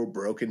individual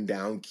broken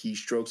down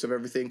keystrokes of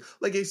everything.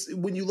 Like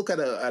when you look at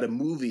a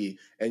movie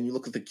and you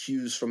look at the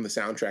cues from the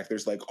soundtrack,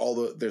 there's like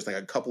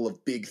a couple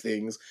of big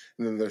things,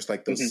 and then there's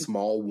like those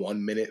small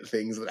 1 minute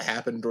things that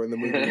happen during the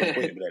movie. Like,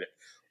 wait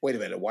a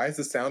minute. Why is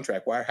the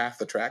soundtrack? Why are half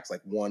the tracks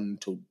like 1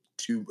 to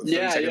 2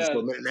 seconds to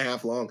a minute and a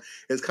half long?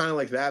 It's kind of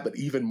like that, but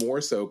even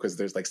more so because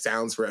there's like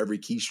sounds for every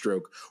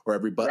keystroke or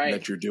every button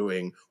that you're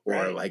doing,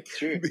 or like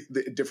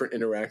the different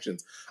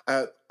interactions.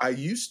 I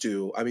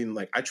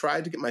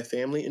tried to get my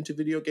family into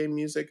video game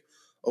music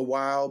a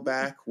while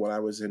back when I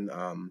was in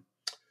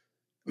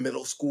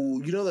middle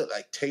school. You know that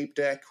like tape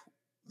deck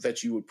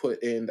that you would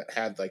put in that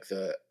had like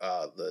the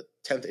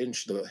 10th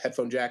inch, the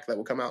headphone jack that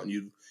would come out and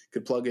you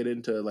could plug it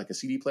into like a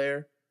CD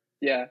player.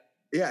 Yeah.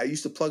 Yeah, I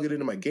used to plug it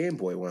into my Game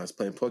Boy when I was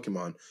playing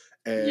Pokemon.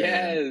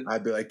 And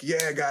I'd be like,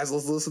 yeah, guys,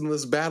 let's listen to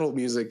this battle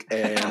music.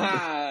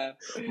 And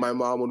my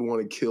mom would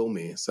want to kill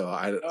me. So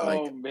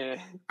Man.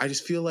 I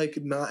just feel like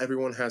not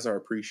everyone has our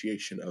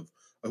appreciation of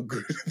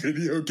good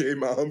video game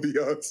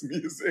ambiance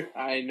music.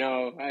 I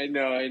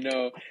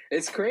know.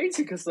 It's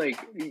crazy because like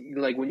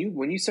when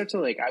you start to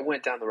like, I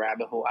went down the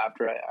rabbit hole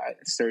after I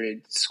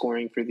started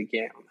scoring for the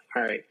game. I'm like,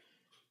 all right,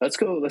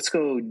 let's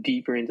go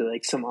deeper into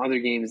like some other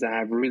games that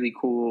have really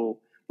cool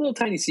little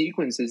tiny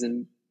sequences,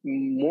 and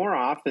more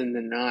often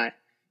than not,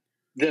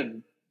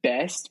 the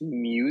best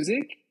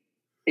music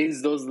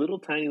is those little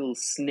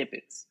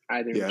snippets,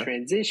 either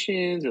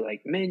transitions or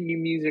like menu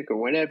music or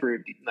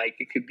whatever. Like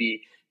it could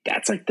be.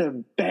 That's like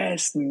the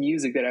best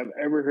music that I've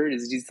ever heard,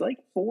 is just like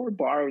 4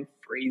 borrowed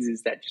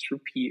phrases that just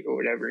repeat or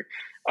whatever.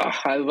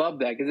 I love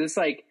that because it's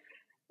like,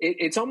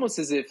 it's almost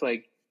as if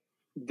like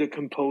the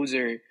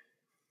composer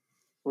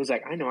was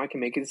like, I know I can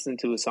make this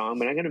into a song,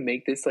 but I'm going to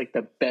make this like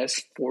the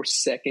best 4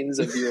 seconds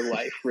of your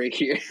life right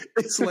here.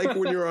 It's like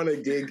when you're on a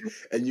gig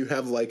and you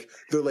have like,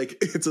 they're like,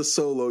 it's a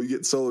solo, you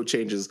get solo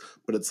changes,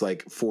 but it's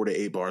like 4 to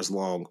 8 bars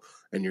long.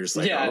 And you're just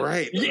like, all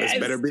right, this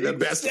better be the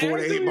best 4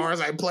 to 8 bars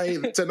I play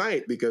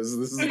tonight, because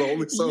this is the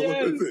only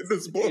solo in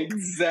this book.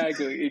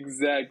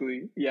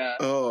 Exactly. Yeah.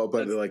 Oh,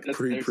 but like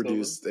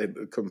pre-produced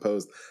and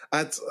composed.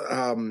 That's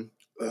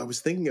I was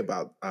thinking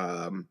about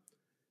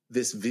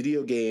this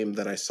video game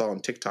that I saw on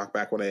TikTok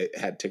back when I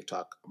had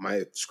TikTok.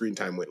 My screen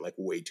time went like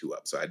way too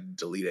up, so I had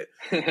to delete it.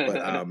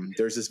 But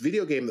there's this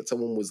video game that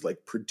someone was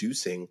like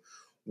producing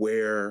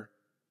where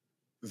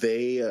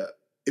it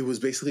was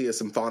basically a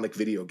symphonic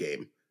video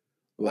game.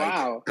 Like,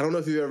 wow. I don't know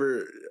if you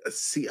ever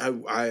see,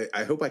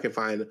 I hope I can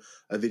find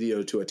a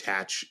video to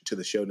attach to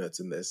the show notes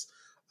in this.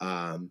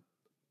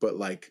 But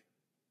like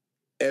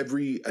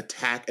every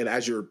attack, and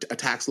as your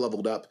attacks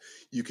leveled up,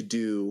 you could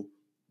do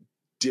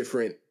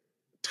different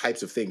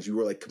types of things. You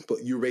were like,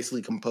 you were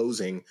basically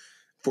composing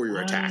for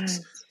your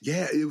attacks.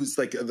 Yeah. It was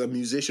like the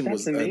musician That's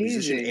was amazing. a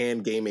musician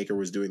and game maker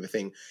was doing the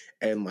thing.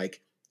 And like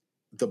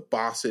the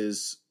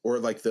bosses, or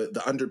like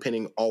the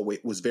underpinning always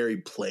was very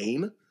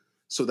plain,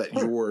 so that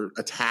your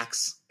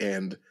attacks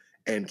and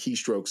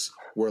keystrokes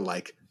were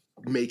like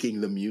making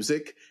the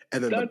music,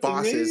 and then the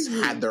bosses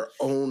had their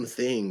own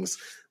things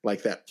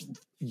like that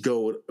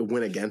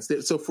went against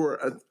it. So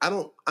I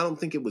don't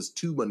think it was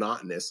too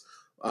monotonous,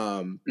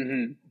 but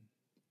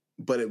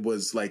it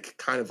was like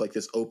kind of like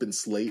this open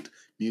slate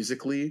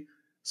musically,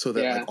 so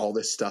that like all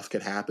this stuff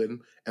could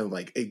happen, and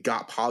like it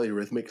got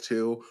polyrhythmic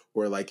too,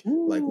 where like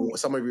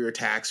some of your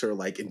attacks are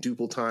like in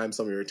duple time,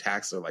 some of your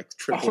attacks are like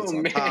triplets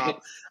on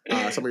top,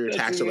 some of your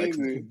attacks are like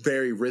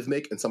very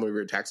rhythmic, and some of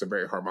your attacks are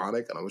very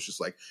harmonic. And I was just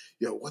like,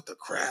 yo, what the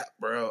crap,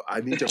 bro?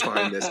 I need to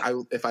find this.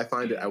 If I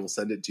find it, I will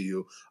send it to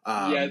you.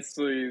 Yes,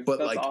 please. But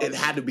that's like awesome. It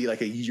had to be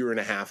like a year and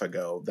a half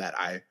ago that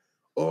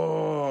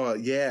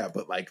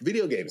but like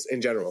video games in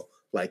general,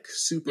 like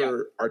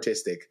super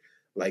artistic,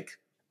 like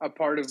a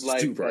part of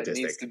life that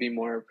artistic. Needs to be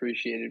more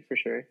appreciated, for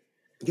sure.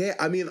 Yeah,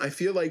 I mean, I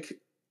feel like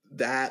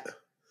that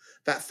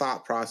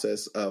thought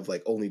process of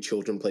like only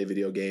children play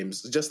video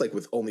games, just like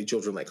with only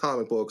children like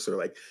comic books or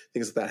like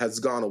things like that, has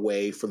gone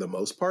away for the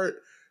most part.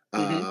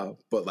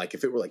 But like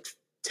if it were like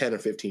 10 or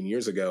 15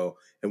 years ago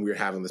and we were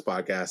having this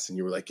podcast and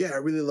you were like, yeah, I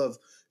really love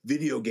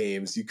video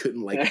games, you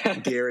couldn't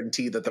like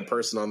guarantee that the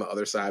person on the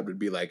other side would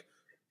be like,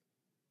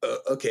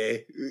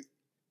 okay,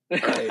 all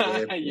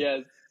right, man.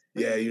 Yes.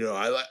 Yeah, you know,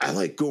 I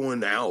like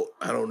going out.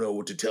 I don't know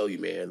what to tell you,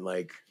 man.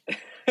 Like,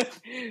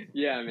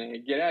 yeah,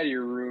 man, get out of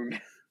your room.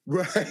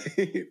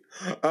 Right.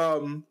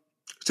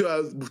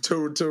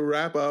 To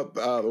wrap up,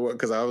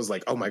 because I was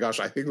like, oh my gosh,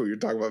 I think we were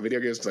talking about video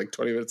games for like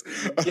 20 minutes.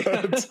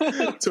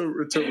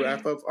 To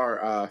wrap up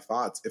our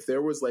thoughts, if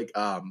there was like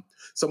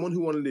someone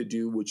who wanted to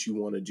do what you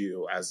want to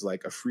do as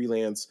like a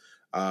freelance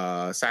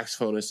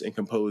saxophonist and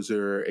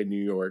composer in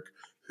New York,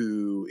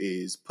 who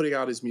is putting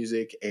out his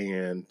music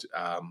and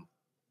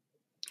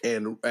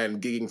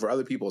gigging for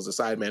other people as a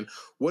sideman,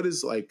 what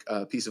is like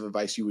a piece of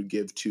advice you would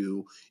give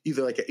to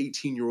either like an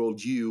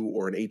 18-year-old you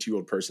or an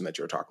 18-year-old person that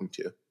you're talking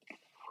to?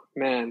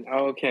 Man,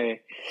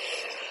 okay.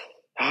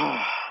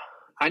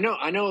 I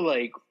know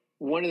like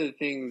one of the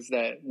things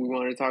that we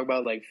want to talk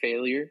about, like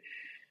failure.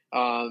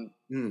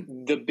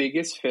 The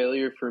biggest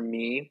failure for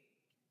me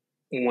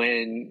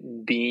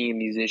when being a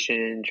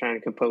musician, trying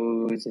to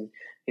compose and,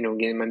 you know,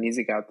 getting my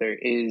music out there,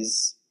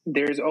 is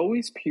there's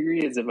always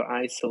periods of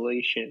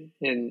isolation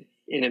in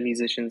a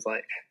musician's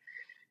life.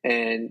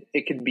 And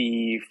it could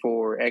be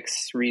for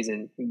X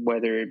reason,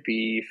 whether it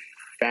be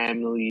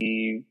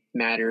family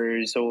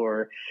matters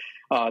or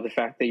the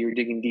fact that you're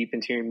digging deep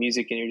into your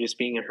music and you're just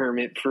being a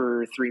hermit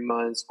for 3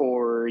 months,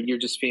 or you're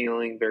just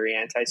feeling very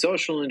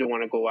antisocial and don't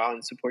want to go out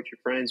and support your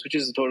friends, which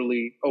is a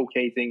totally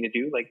okay thing to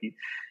do. Like,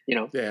 you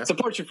know,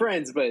 support your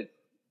friends, but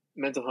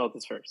mental health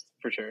is first,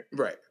 for sure.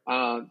 Right.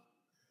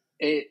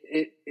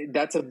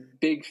 That's a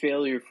big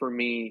failure for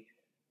me,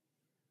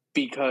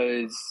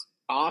 because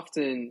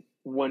often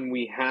when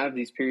we have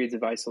these periods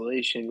of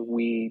isolation,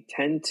 we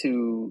tend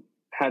to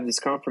have this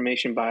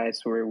confirmation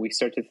bias where we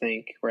start to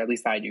think, or at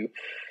least I do,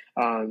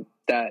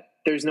 that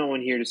there's no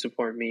one here to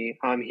support me.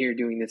 I'm here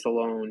doing this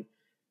alone.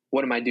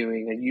 what am I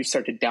doing? And you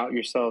start to doubt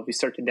yourself. You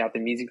start to doubt the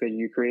music that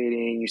you're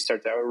creating. You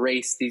start to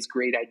erase these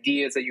great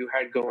ideas that you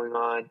had going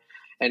on.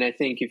 And I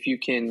think if you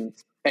can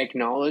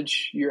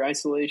acknowledge your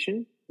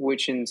isolation,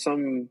 which in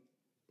some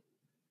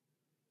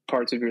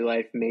parts of your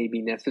life may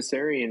be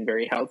necessary and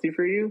very healthy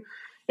for you,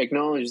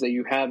 acknowledge that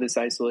you have this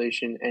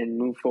isolation and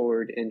move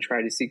forward and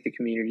try to seek the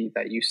community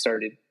that you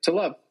started to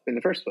love in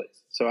the first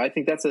place. So I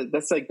think that's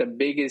like the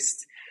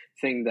biggest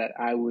thing that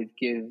I would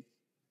give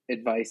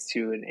advice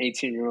to an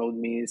 18-year-old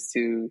me, is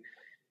to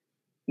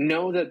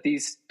know that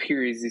these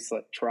periods, these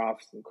like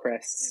troughs and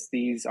crests,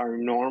 these are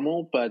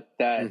normal, but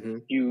that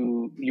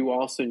you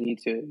also need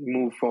to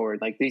move forward.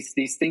 Like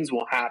these things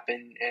will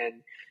happen,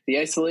 and the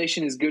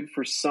isolation is good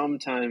for some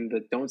time,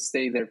 but don't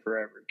stay there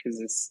forever,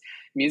 because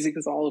music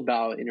is all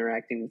about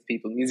interacting with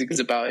people. Music is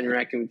about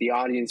interacting with the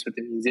audience, with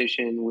the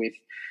musician,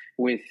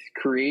 with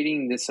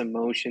creating this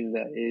emotion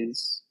that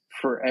is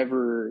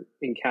forever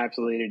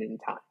encapsulated in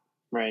time,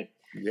 right?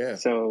 Yeah.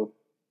 So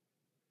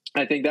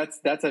I think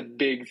that's a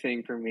big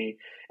thing for me.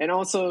 And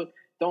also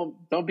don't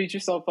beat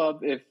yourself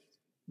up if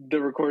the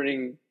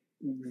recording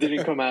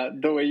didn't come out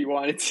the way you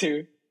wanted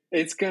to.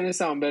 It's going to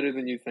sound better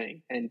than you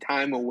think. And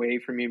time away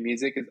from your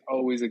music is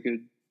always a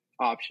good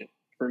option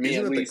for me.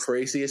 Isn't at it least. The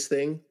craziest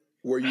thing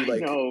where you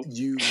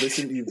you've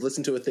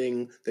listened to a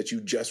thing that you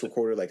just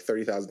recorded like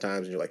 30,000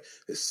 times and you're like,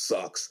 this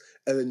sucks.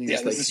 And then you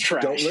just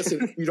don't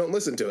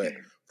listen to it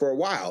for a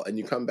while, and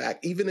you come back,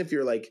 even if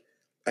you're like,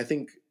 I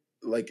think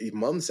like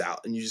months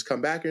out, and you just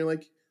come back and you're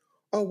like,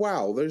 oh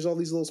wow, there's all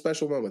these little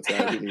special moments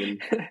that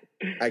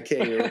I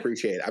can't even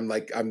appreciate. I'm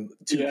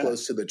too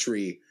close to the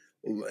tree,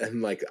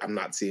 and like I'm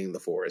not seeing the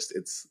forest.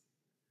 It's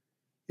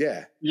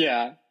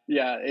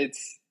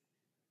it's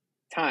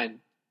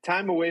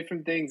time away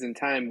from things and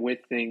time with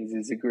things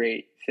is a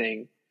great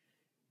thing.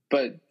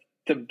 But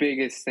the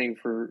biggest thing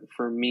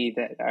for me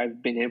that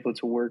I've been able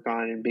to work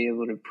on and be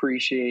able to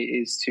appreciate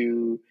is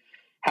to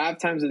have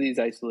times of these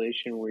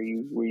isolation where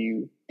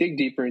you dig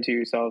deeper into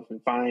yourself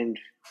and find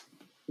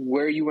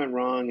where you went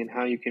wrong and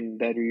how you can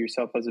better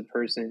yourself as a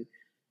person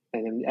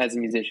and as a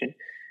musician.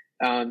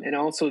 And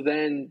also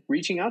then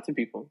reaching out to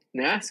people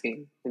and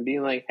asking and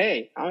being like,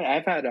 hey,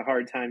 I've had a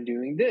hard time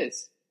doing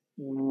this.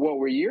 What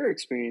were your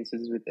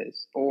experiences with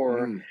this?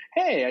 Or,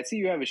 hey, I see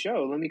you have a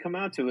show. Let me come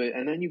out to it.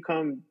 And then you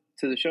come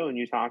to the show and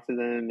you talk to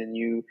them, and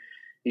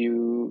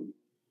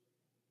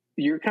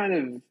you're kind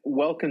of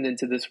welcomed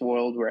into this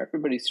world where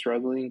everybody's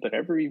struggling, but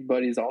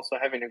everybody's also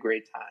having a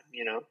great time,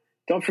 you know?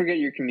 Don't forget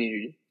your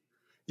community.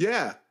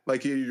 Yeah.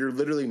 Like you're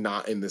literally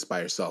not in this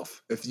by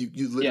yourself. If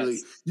you literally,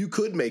 you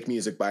could make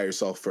music by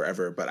yourself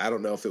forever, but I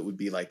don't know if it would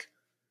be like,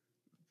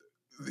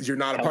 you're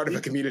not a part of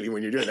a community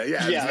when you're doing that.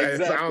 Yeah.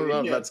 Exactly. I don't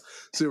know if that's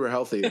super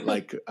healthy.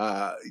 Like,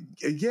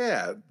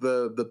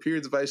 the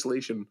periods of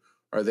isolation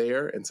are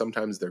there, and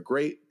sometimes they're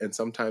great, and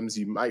sometimes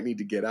you might need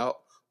to get out,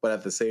 but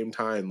at the same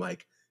time,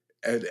 like,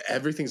 and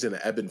everything's in an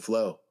ebb and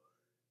flow.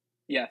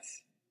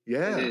 Yes.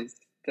 Yeah. It is,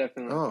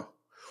 definitely. Oh,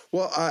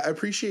 well, I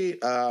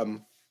appreciate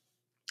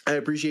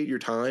your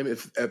time.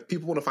 If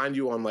people want to find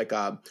you on like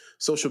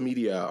social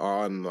media,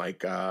 on like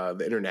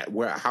the internet,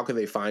 how can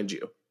they find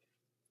you?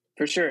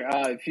 For sure.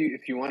 If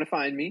you want to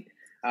find me,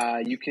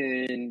 you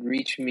can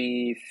reach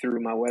me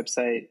through my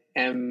website,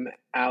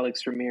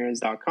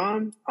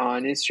 malexramirez.com.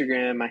 On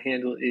Instagram, my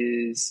handle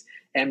is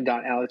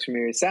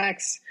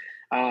m.alexramirezsax.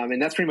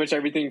 And that's pretty much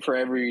everything for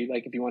if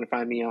you want to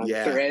find me on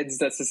Threads,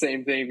 that's the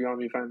same thing. If you want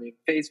me to find me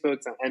on Facebook,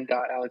 it's on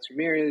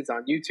m.alexramirez.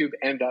 On YouTube,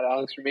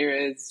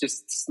 m.alexramirez.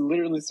 Just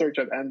literally search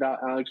up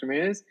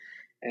m.alexramirez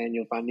and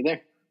you'll find me there.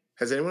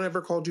 Has anyone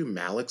ever called you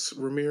Malex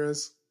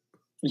Ramirez?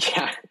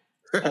 Yeah,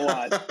 a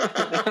lot.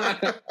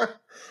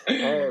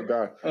 Oh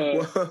God.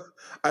 Well,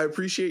 I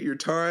appreciate your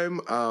time.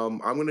 I'm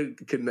going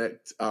to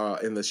connect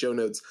in the show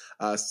notes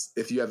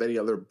if you have any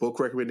other book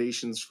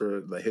recommendations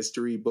for the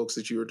history books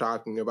that you were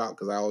talking about,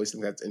 because I always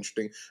think that's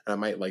interesting. And I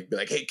might be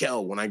like, hey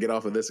Kel, when I get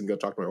off of this and go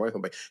talk to my wife,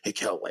 I'm like, hey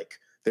Kel, like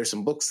there's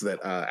some books that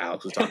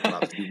Alex was talking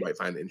about that you might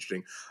find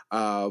interesting.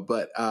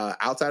 But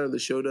outside of the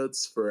show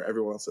notes, for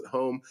everyone else at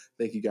home,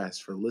 thank you guys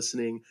for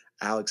listening.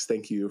 Alex,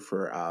 thank you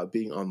for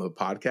being on the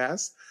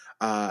podcast.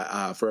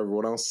 For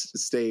everyone else,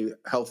 stay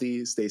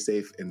healthy, stay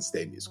safe, and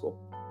stay musical.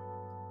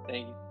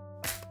 Thank you.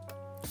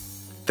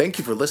 Thank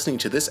you for listening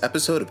to this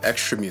episode of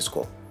Extra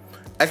Musical.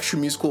 Extra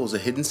Musical is a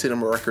Hidden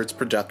Cinema Records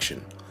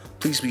production.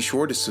 Please be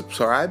sure to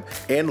subscribe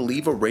and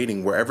leave a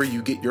rating wherever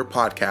you get your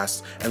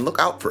podcasts, and look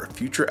out for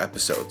future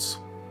episodes.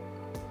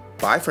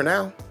 Bye for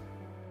now.